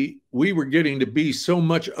be so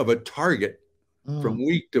much of a target from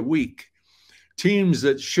week to week. Teams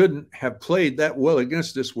that shouldn't have played that well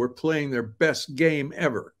against us were playing their best game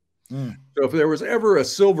ever. So if there was ever a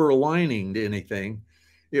silver lining to anything,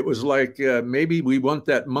 it was like maybe we want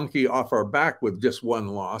that monkey off our back with just 1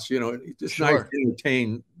 loss. It's nice to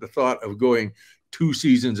entertain the thought of going 2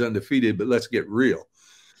 seasons undefeated, but let's get real.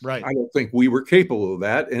 Right. I don't think we were capable of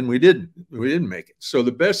that, and we didn't make it. So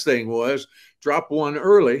the best thing was drop 1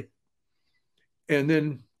 early and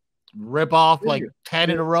then rip off like 10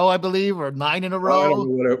 in a row, I believe, or 9 in a row. I don't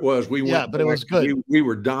know what it was. But it was good. We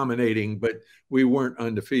were dominating, but we weren't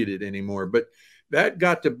undefeated anymore. But that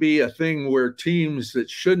got to be a thing where teams that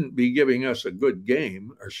shouldn't be giving us a good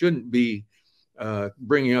game or shouldn't be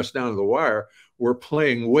bringing us down to the wire were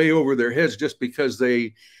playing way over their heads just because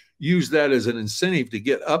they use that as an incentive to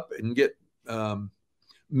get up and get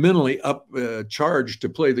mentally up charged to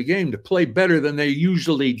play the game, to play better than they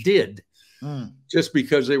usually did, just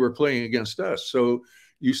because they were playing against us. So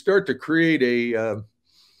you start to create an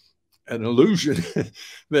illusion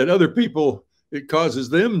that other people, it causes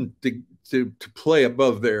them to play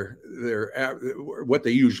above their what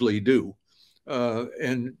they usually do,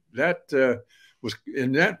 and that was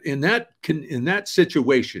in that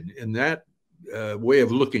situation, in that way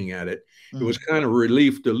of looking at it, it was kind of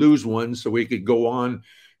relief to lose one so we could go on.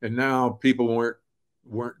 And now people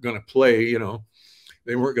weren't going to play,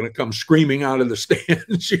 they weren't going to come screaming out of the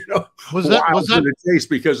stands, Was that the case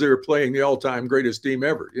because they were playing the all-time greatest team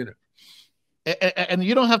ever, And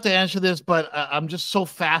you don't have to answer this, but I'm just so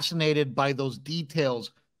fascinated by those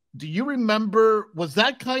details. Do you remember, was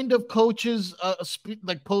that kind of coach's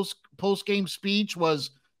like post-game speech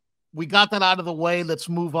was, we got that out of the way, let's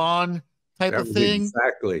move on type of thing?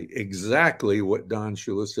 Exactly what Don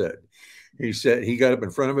Shula said. He said, he got up in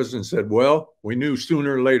front of us and said, well, we knew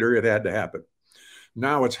sooner or later it had to happen.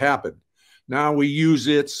 Now it's happened. Now we use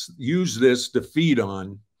this to feed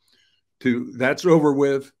on that's over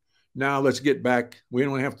with. Now let's get back. We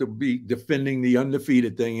don't have to be defending the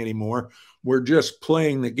undefeated thing anymore. We're just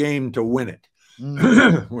playing the game to win it.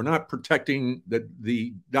 We're not protecting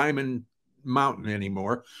the Diamond Mountain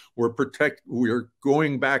anymore. We're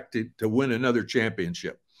going back to win another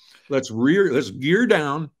championship. Let's gear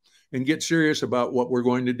down and get serious about what we're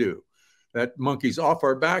going to do. That monkey's off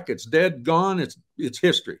our back. It's dead, gone. It's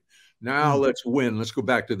history. Now let's win. Let's go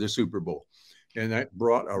back to the Super Bowl. And that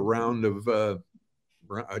brought a round of a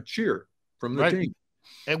cheer from the team.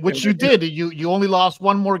 And which you did. You only lost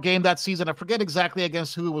 1 more game that season. I forget exactly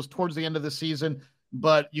against who. It was towards the end of the season,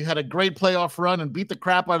 but you had a great playoff run and beat the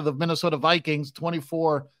crap out of the Minnesota Vikings,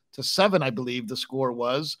 24-7, I believe the score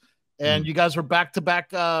was. And you guys were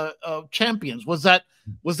back-to-back champions. Was that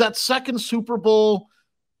second Super Bowl?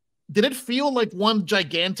 Did it feel like one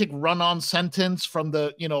gigantic run-on sentence from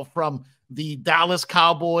from the Dallas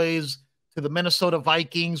Cowboys to the Minnesota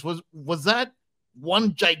Vikings? Was that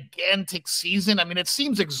one gigantic season? I mean, it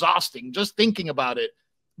seems exhausting just thinking about it.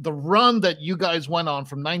 The run that you guys went on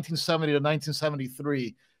from 1970 to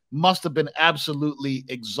 1973 must have been absolutely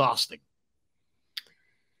exhausting.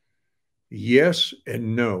 Yes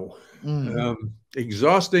and no.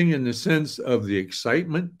 Exhausting in the sense of the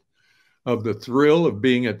excitement, of the thrill of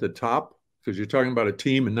being at the top, because you're talking about a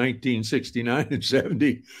team in 1969 and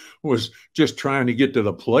 70 was just trying to get to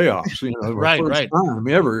the playoffs, first time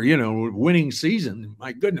ever, winning season.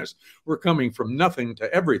 My goodness, we're coming from nothing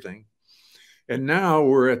to everything. And now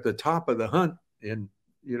we're at the top of the hunt. And,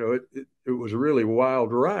 it was a really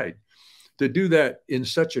wild ride to do that in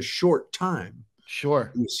such a short time.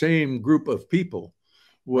 Sure. The same group of people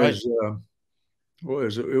was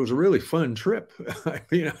it was a really fun trip. I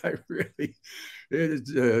mean,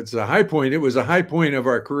 it's a high point. It was a high point of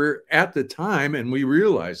our career at the time, and we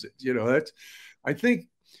realized it. I think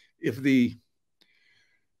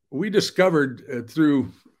we discovered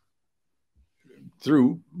through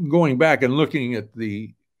going back and looking at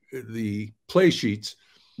the play sheets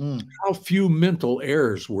how few mental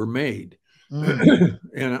errors were made.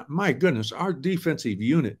 And my goodness, our defensive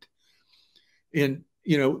unit,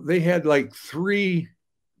 they had like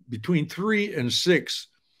between 3 and 6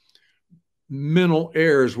 mental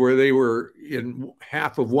errors where they were in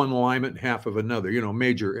half of one alignment, half of another,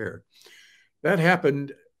 major error. That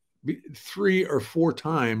happened 3 or 4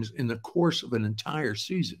 times in the course of an entire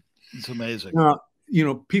season. It's amazing. Now,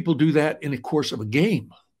 people do that in the course of a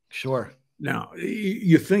game. Sure. Now,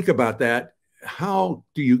 you think about that. How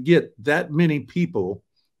do you get that many people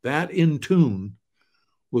that in tune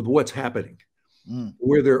with what's happening,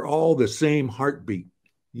 where they're all the same heartbeat?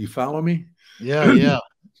 You follow me? Yeah, yeah.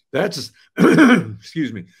 That's,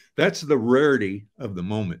 excuse me, that's the rarity of the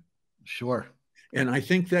moment. Sure. And I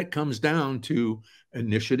think that comes down to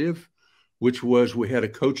initiative, which was we had a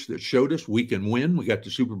coach that showed us we can win. We got the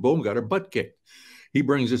Super Bowl, we got our butt kicked. He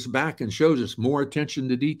brings us back and shows us more attention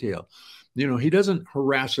to detail. He doesn't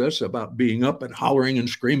harass us about being up and hollering and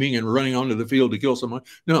screaming and running onto the field to kill someone.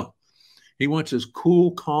 No, he wants us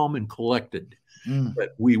cool, calm, and collected.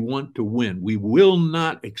 But we want to win. We will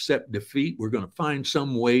not accept defeat. We're going to find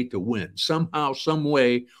some way to win. Somehow, some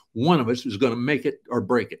way, one of us is going to make it or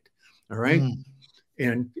break it. All right.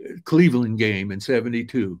 And Cleveland game in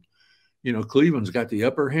 72, Cleveland's got the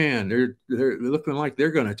upper hand. They're looking like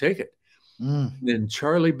they're going to take it. Then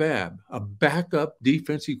Charlie Babb, a backup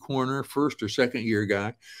defensive corner, first or second year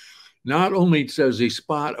guy, not only does he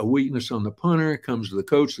spot a weakness on the punter, comes to the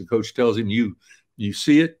coach. The coach tells him, "You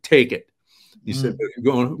see it, take it." He said,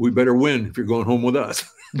 "We better win if you're going home with us."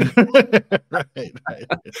 Right.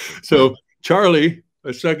 So Charlie,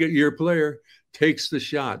 a second year player, takes the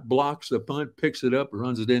shot, blocks the punt, picks it up,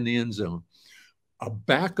 runs it in the end zone. A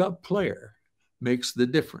backup player makes the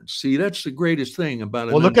difference. See, that's the greatest thing about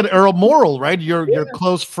it. Well, look at Earl Morrall, right? Your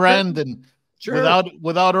close friend, and sure.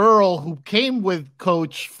 without Earl, who came with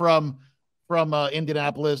Coach from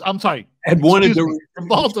Indianapolis. I'm sorry, from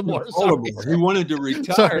Baltimore. He wanted to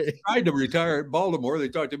retire. Tried to retire at Baltimore. They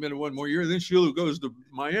talked him into one more year. Then Shula goes to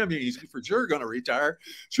Miami. He's for sure going to retire.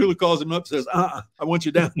 Shula calls him up, says, I want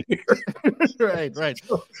you down here. Right.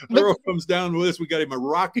 So Earl comes down with us. We got him a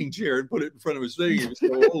rocking chair and put it in front of his thing. He was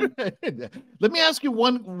so old. Let me ask you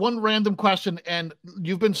one random question. And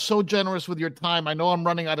you've been so generous with your time. I know I'm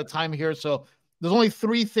running out of time here, so there's only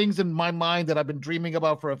 3 things in my mind that I've been dreaming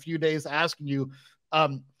about for a few days asking you.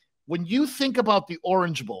 When you think about the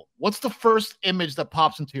Orange Bowl, what's the first image that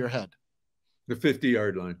pops into your head? The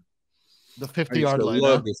 50-yard line. The 50-yard line. I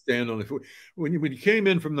love to stand on the when you came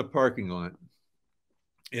in from the parking lot,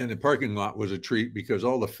 and the parking lot was a treat because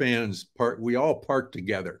all the fans we all parked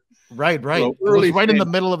together. Right. So it was right in the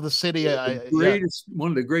middle of the city.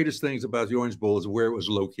 One of the greatest things about the Orange Bowl is where it was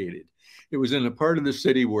located. It was in a part of the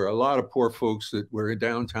city where a lot of poor folks that were in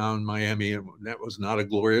downtown Miami, and that was not a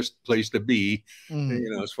glorious place to be,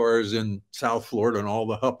 as far as in South Florida and all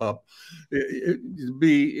the hup.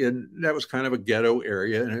 That was kind of a ghetto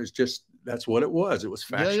area, and it was just, that's what it was. It was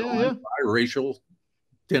fashionable, biracial,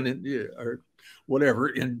 or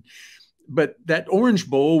whatever. But that Orange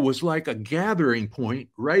Bowl was like a gathering point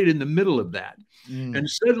right in the middle of that. And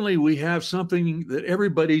suddenly we have something that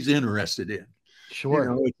everybody's interested in.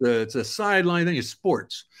 Sure. It's a sideline thing. It's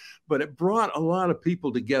sports, but it brought a lot of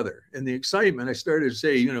people together. And the excitement, I started to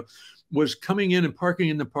say, was coming in and parking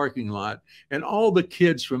in the parking lot, and all the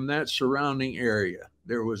kids from that surrounding area.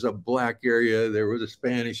 There was a black area, there was a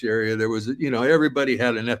Spanish area, there was, everybody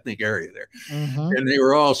had an ethnic area there. And they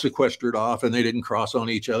were all sequestered off, and they didn't cross on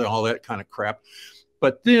each other, all that kind of crap.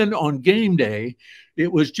 But then on game day,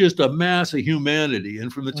 it was just a mass of humanity.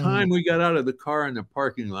 And from the time we got out of the car in the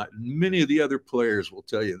parking lot, and many of the other players will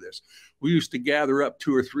tell you this, we used to gather up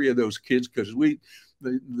 2 or 3 of those kids because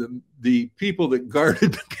the people that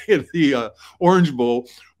guarded the Orange Bowl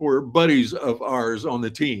were buddies of ours on the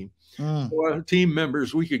team. So team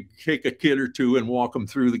members, we could take a kid or 2 and walk them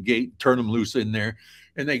through the gate, turn them loose in there.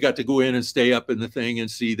 And they got to go in and stay up in the thing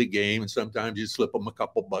and see the game. And sometimes you slip them a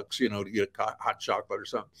couple bucks, to get a hot chocolate or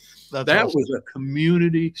something. That awesome. Was a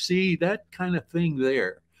community. See, that kind of thing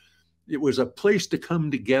there. It was a place to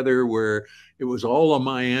come together where it was all of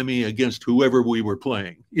Miami against whoever we were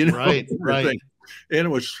playing. Right. And it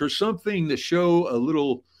was for something to show a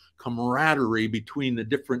little camaraderie between the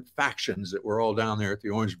different factions that were all down there at the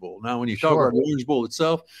Orange Bowl. Now, when you talk about the Orange Bowl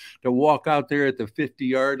itself, to walk out there at the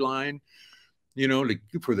 50-yard line, you know,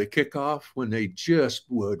 for the kickoff, when they just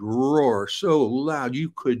would roar so loud, you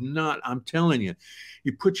could not, I'm telling you,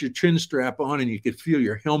 you put your chin strap on and you could feel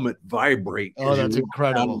your helmet vibrate. Oh, that's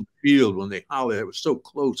incredible. On the field when they hollered, it was so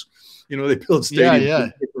close. You know, they built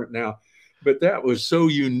stadiums different now, but that was so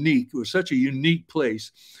unique. It was such a unique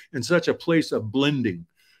place, and such a place of blending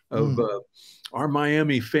of our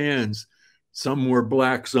Miami fans. Some were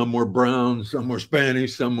black, some were brown, some were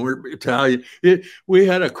Spanish, some were Italian. We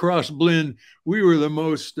had a cross blend. We were the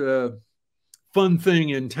most fun thing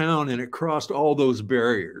in town, and it crossed all those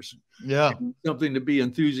barriers. Yeah, something to be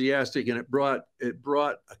enthusiastic, and it brought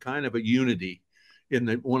a kind of a unity in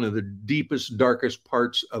one of the deepest, darkest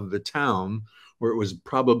parts of the town, where it was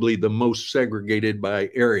probably the most segregated by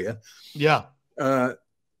area. Yeah.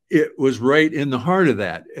 It was right in the heart of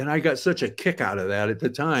that. And I got such a kick out of that at the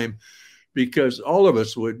time, because all of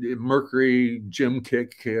us would, Mercury, Jim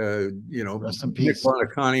Kick, you know, rest in peace, Nick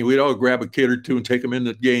Bonacani, we'd all grab a kid or two and take them in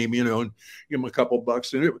the game, you know, and give them a couple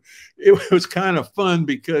bucks. And it was kind of fun,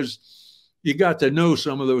 because you got to know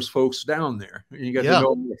some of those folks down there. And you got to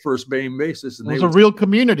know them on a first name basis. And it was a real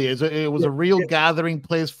community. It was a real gathering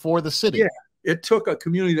place for the city. Yeah. It took a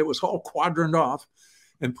community that was all quadrant off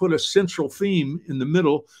and put a central theme in the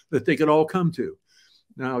middle that they could all come to.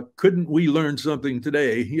 Now, couldn't we learn something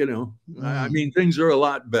today? You know, I mean, things are a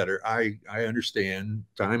lot better. I understand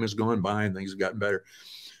time has gone by and things have gotten better.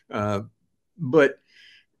 But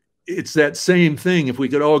it's that same thing. If we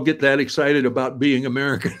could all get that excited about being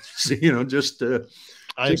Americans, you know,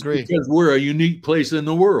 I agree. Because we're a unique place in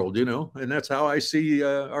the world, you know, and that's how I see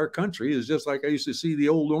our country, is just like I used to see the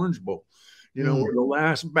old Orange Bowl. You know, we're the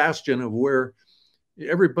last bastion of where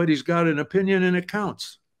everybody's got an opinion and it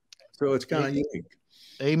counts. So it's kind of unique.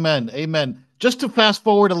 Amen. Amen. Just to fast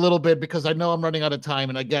forward a little bit, because I know I'm running out of time.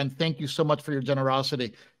 And again, thank you so much for your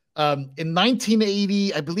generosity. In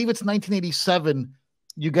 1980, I believe it's 1987,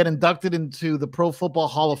 you get inducted into the Pro Football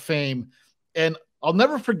Hall of Fame. And I'll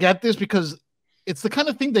never forget this, because it's the kind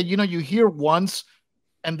of thing that, you know, you hear once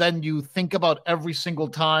and then you think about every single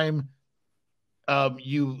time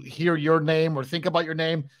you hear your name or think about your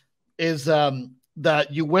name, is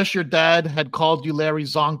that you wish your dad had called you Larry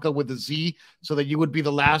Csonka with a Z, so that you would be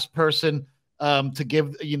the last person to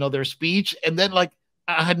give, you know, their speech. And then, like,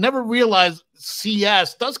 I had never realized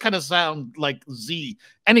CS does kind of sound like Z.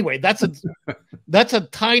 Anyway, that's a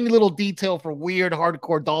tiny little detail for weird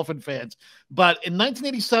hardcore Dolphin fans. But in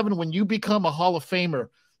 1987, when you become a Hall of Famer,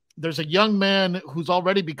 there's a young man who's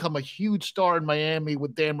already become a huge star in Miami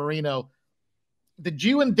with Dan Marino. Did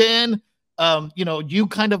you and Dan, you know, you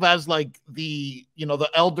kind of as like the, you know, the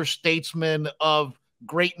elder statesman of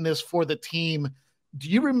greatness for the team, do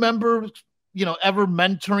you remember, you know, ever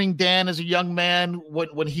mentoring Dan as a young man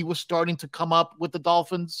when he was starting to come up with the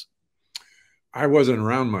Dolphins? I wasn't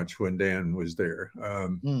around much when Dan was there.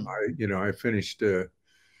 I finished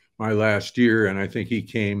my last year, and I think he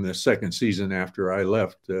came the second season after I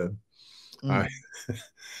left. I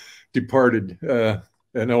departed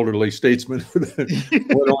an elderly statesman,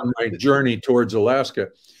 went on my journey towards Alaska.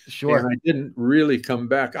 Sure. And I didn't really come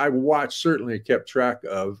back. I certainly kept track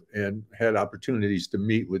of and had opportunities to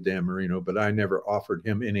meet with Dan Marino, but I never offered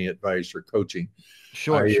him any advice or coaching.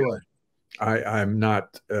 Sure. I'm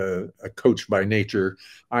not a coach by nature.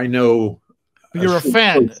 I know. You're a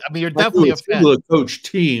fan. Coach. I mean, you're definitely a fan. The coach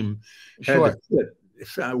team had to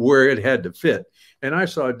fit where it had to fit. And I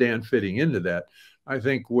saw Dan fitting into that. I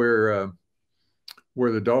think where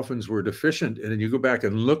the Dolphins were deficient, and then you go back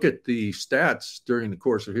and look at the stats during the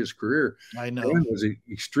course of his career, I know Dan was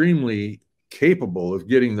extremely capable of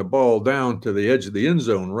getting the ball down to the edge of the end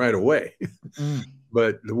zone right away.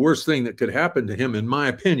 But the worst thing that could happen to him, in my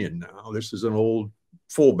opinion, now, this is an old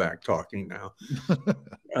fullback talking now,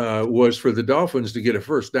 was for the Dolphins to get a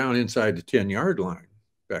first down inside the 10-yard line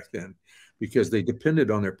back then, because they depended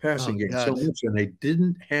on their passing game so much, and they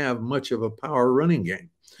didn't have much of a power running game.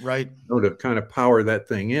 Right. You know, to kind of power that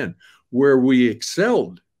thing in. Where we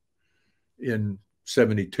excelled in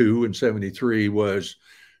 72 and 73 was,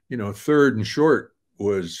 you know, third and short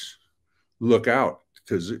was look out,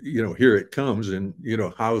 because, you know, here it comes, and, you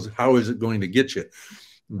know, how is it going to get you?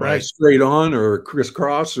 By straight on or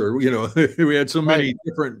crisscross, or, you know, we had so many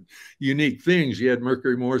different unique things. You had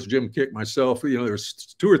Mercury Morris, Jim Kick, myself, you know,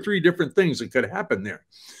 there's 2 or 3 different things that could happen there.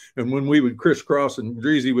 And when we would crisscross and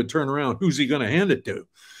Dreezy would turn around, who's he going to hand it to?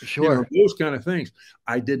 Sure. You know, those kind of things.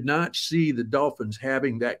 I did not see the Dolphins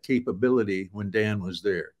having that capability when Dan was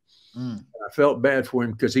there. I felt bad for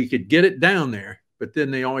him, because he could get it down there, but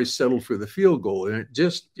then they always settled for the field goal. And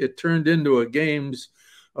it turned into a games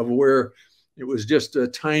of where it was just a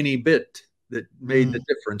tiny bit that made the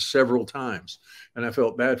difference several times. And I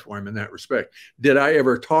felt bad for him in that respect. Did I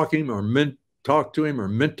ever talk to him or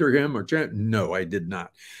mentor him no, I did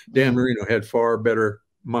not. Dan Marino had far better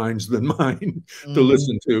minds than mine to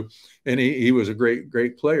listen to. And he was a great,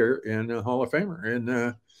 great player and a Hall of Famer.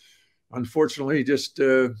 And unfortunately,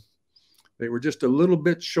 they were just a little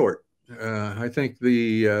bit short. I think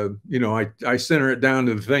I center it down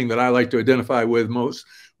to the thing that I like to identify with most,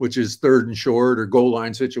 which is third and short or goal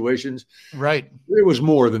line situations. Right. It was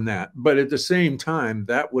more than that. But at the same time,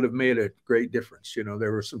 that would have made a great difference.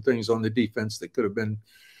 There were some things on the defense that could have been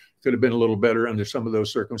a little better under some of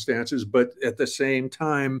those circumstances. But at the same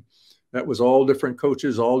time, that was all different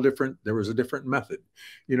coaches, all different. There was a different method.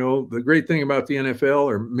 The great thing about the NFL,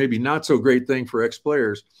 or maybe not so great thing for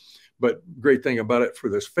ex-players, but great thing about it for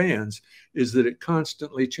those fans, is that it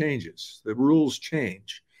constantly changes. The rules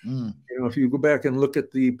change. If you go back and look at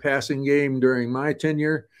the passing game during my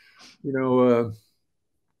tenure, you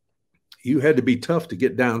had to be tough to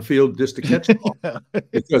get downfield just to catch the ball.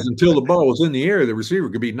 Because until the ball was in the air, the receiver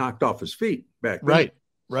could be knocked off his feet back then.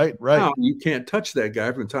 Right. Now you can't touch that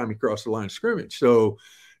guy from the time he crossed the line of scrimmage. So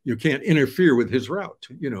you can't interfere with his route,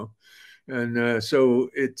 And so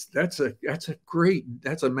that's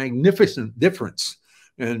a magnificent difference.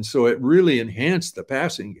 And so it really enhanced the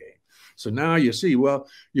passing game. So now you see, well,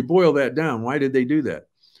 you boil that down. Why did they do that?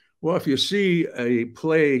 Well, if you see a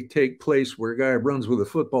play take place where a guy runs with a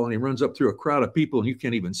football and he runs up through a crowd of people and you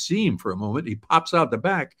can't even see him for a moment, he pops out the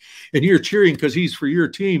back and you're cheering because he's for your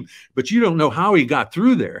team, but you don't know how he got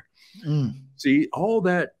through there. See, all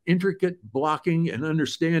that intricate blocking and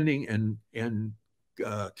understanding and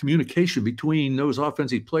communication between those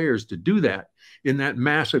offensive players to do that in that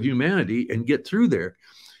mass of humanity and get through there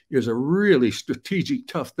is a really strategic,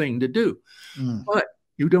 tough thing to do. But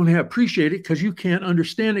you don't appreciate it because you can't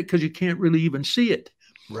understand it because you can't really even see it.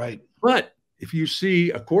 Right. But if you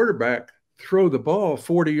see a quarterback throw the ball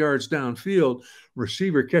 40 yards downfield,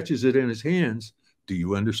 receiver catches it in his hands, do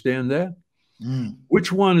you understand that?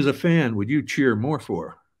 Which one as a fan would you cheer more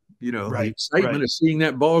for? The excitement of seeing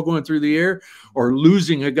that ball going through the air or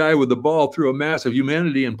losing a guy with the ball through a mass of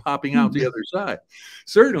humanity and popping out the other side.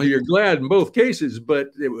 Certainly you're glad in both cases, but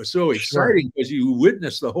it was so exciting because you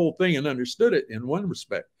witnessed the whole thing and understood it in one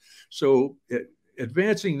respect. So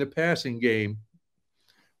advancing the passing game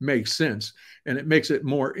makes sense, and it makes it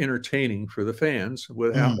more entertaining for the fans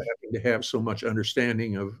without having to have so much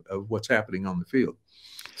understanding of what's happening on the field.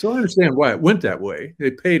 So I understand why it went that way.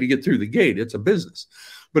 They pay to get through the gate. It's a business.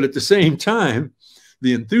 But at the same time,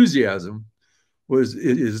 the enthusiasm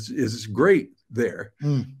is great there.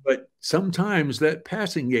 But sometimes that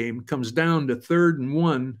passing game comes down to 3rd and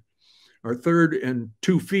 1 or 3rd and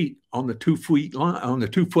 2 feet on the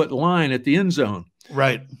 2-foot line at the end zone.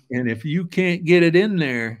 Right. And if you can't get it in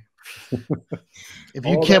there, if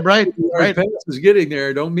you can't, right, pass is getting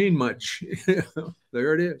there, don't mean much.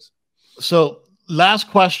 There it is. So last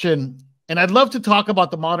question. And I'd love to talk about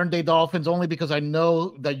the modern day Dolphins only because I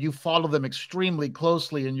know that you follow them extremely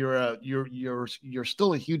closely and you're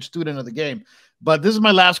still a huge student of the game. But this is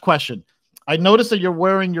my last question. I noticed that you're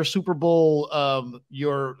wearing your Super Bowl,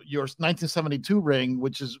 your 1972 ring,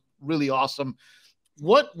 which is really awesome.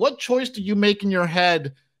 What choice do you make in your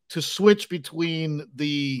head to switch between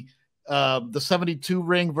the 72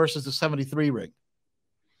 ring versus the 73 ring?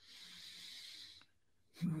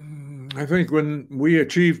 I think when we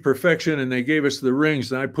achieved perfection and they gave us the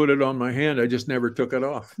rings and I put it on my hand, I just never took it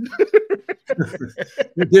off.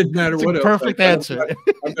 It didn't matter what else. Perfect answer.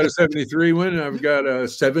 I've got a 73 win. I've got a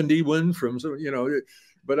 70 win from,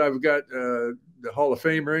 but I've got the Hall of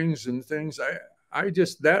Fame rings and things. I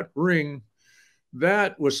just, that ring,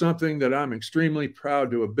 that was something that I'm extremely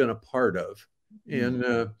proud to have been a part of.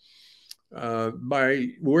 And by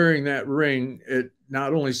wearing that ring, it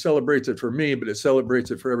not only celebrates it for me, but it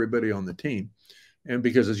celebrates it for everybody on the team. And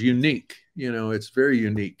because it's unique, it's very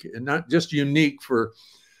unique, and not just unique for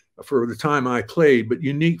the time I played, but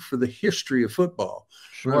unique for the history of football.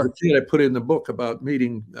 Sure. When I was a kid, I put in the book about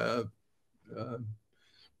meeting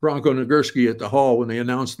Bronco Nagurski at the hall when they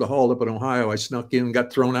announced the hall up in Ohio. I snuck in,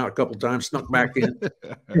 got thrown out a couple of times, snuck back in.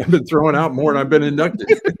 I've been thrown out more than I've been inducted.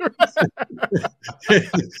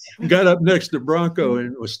 Got up next to Bronco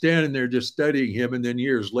and was standing there just studying him. And then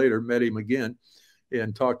years later, met him again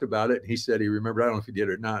and talked about it. And he said he remembered. I don't know if he did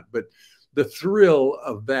or not, but the thrill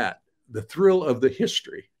of that, the thrill of the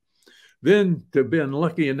history, then to have been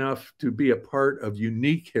lucky enough to be a part of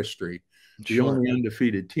unique history the only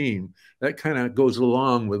undefeated team. That kind of goes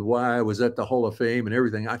along with why I was at the Hall of Fame and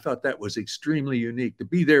everything. I thought that was extremely unique to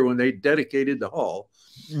be there when they dedicated the hall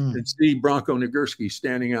and see Bronco Nagurski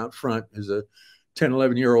standing out front as a 10,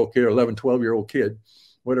 11-year-old kid, or 11, 12-year-old kid,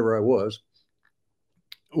 whatever I was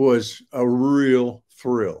a real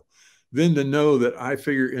thrill. Then to know that I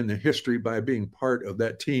figure in the history by being part of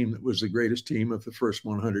that team that was the greatest team of the first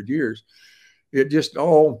 100 years, it just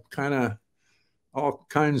all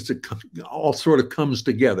sort of comes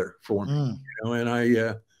together for me, you know, and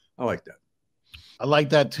I like that. I like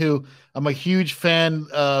that too. I'm a huge fan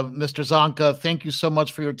of Mr. Csonka. Thank you so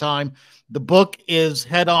much for your time. The book is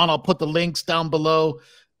Head On. I'll put the links down below.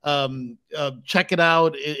 Check it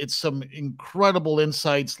out. It's some incredible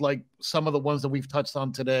insights, like some of the ones that we've touched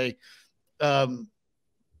on today.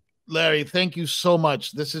 Larry, thank you so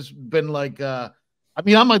much. This has been like, I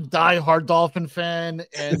mean, I'm a diehard Dolphin fan,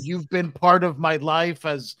 and you've been part of my life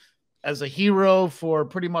as a hero for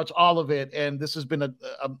pretty much all of it. And this has been an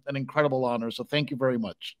incredible honor. So thank you very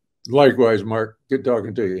much. Likewise, Mark. Good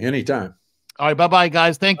talking to you. Anytime. All right. Bye-bye,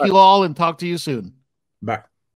 guys. Thank you all, and talk to you soon. Bye.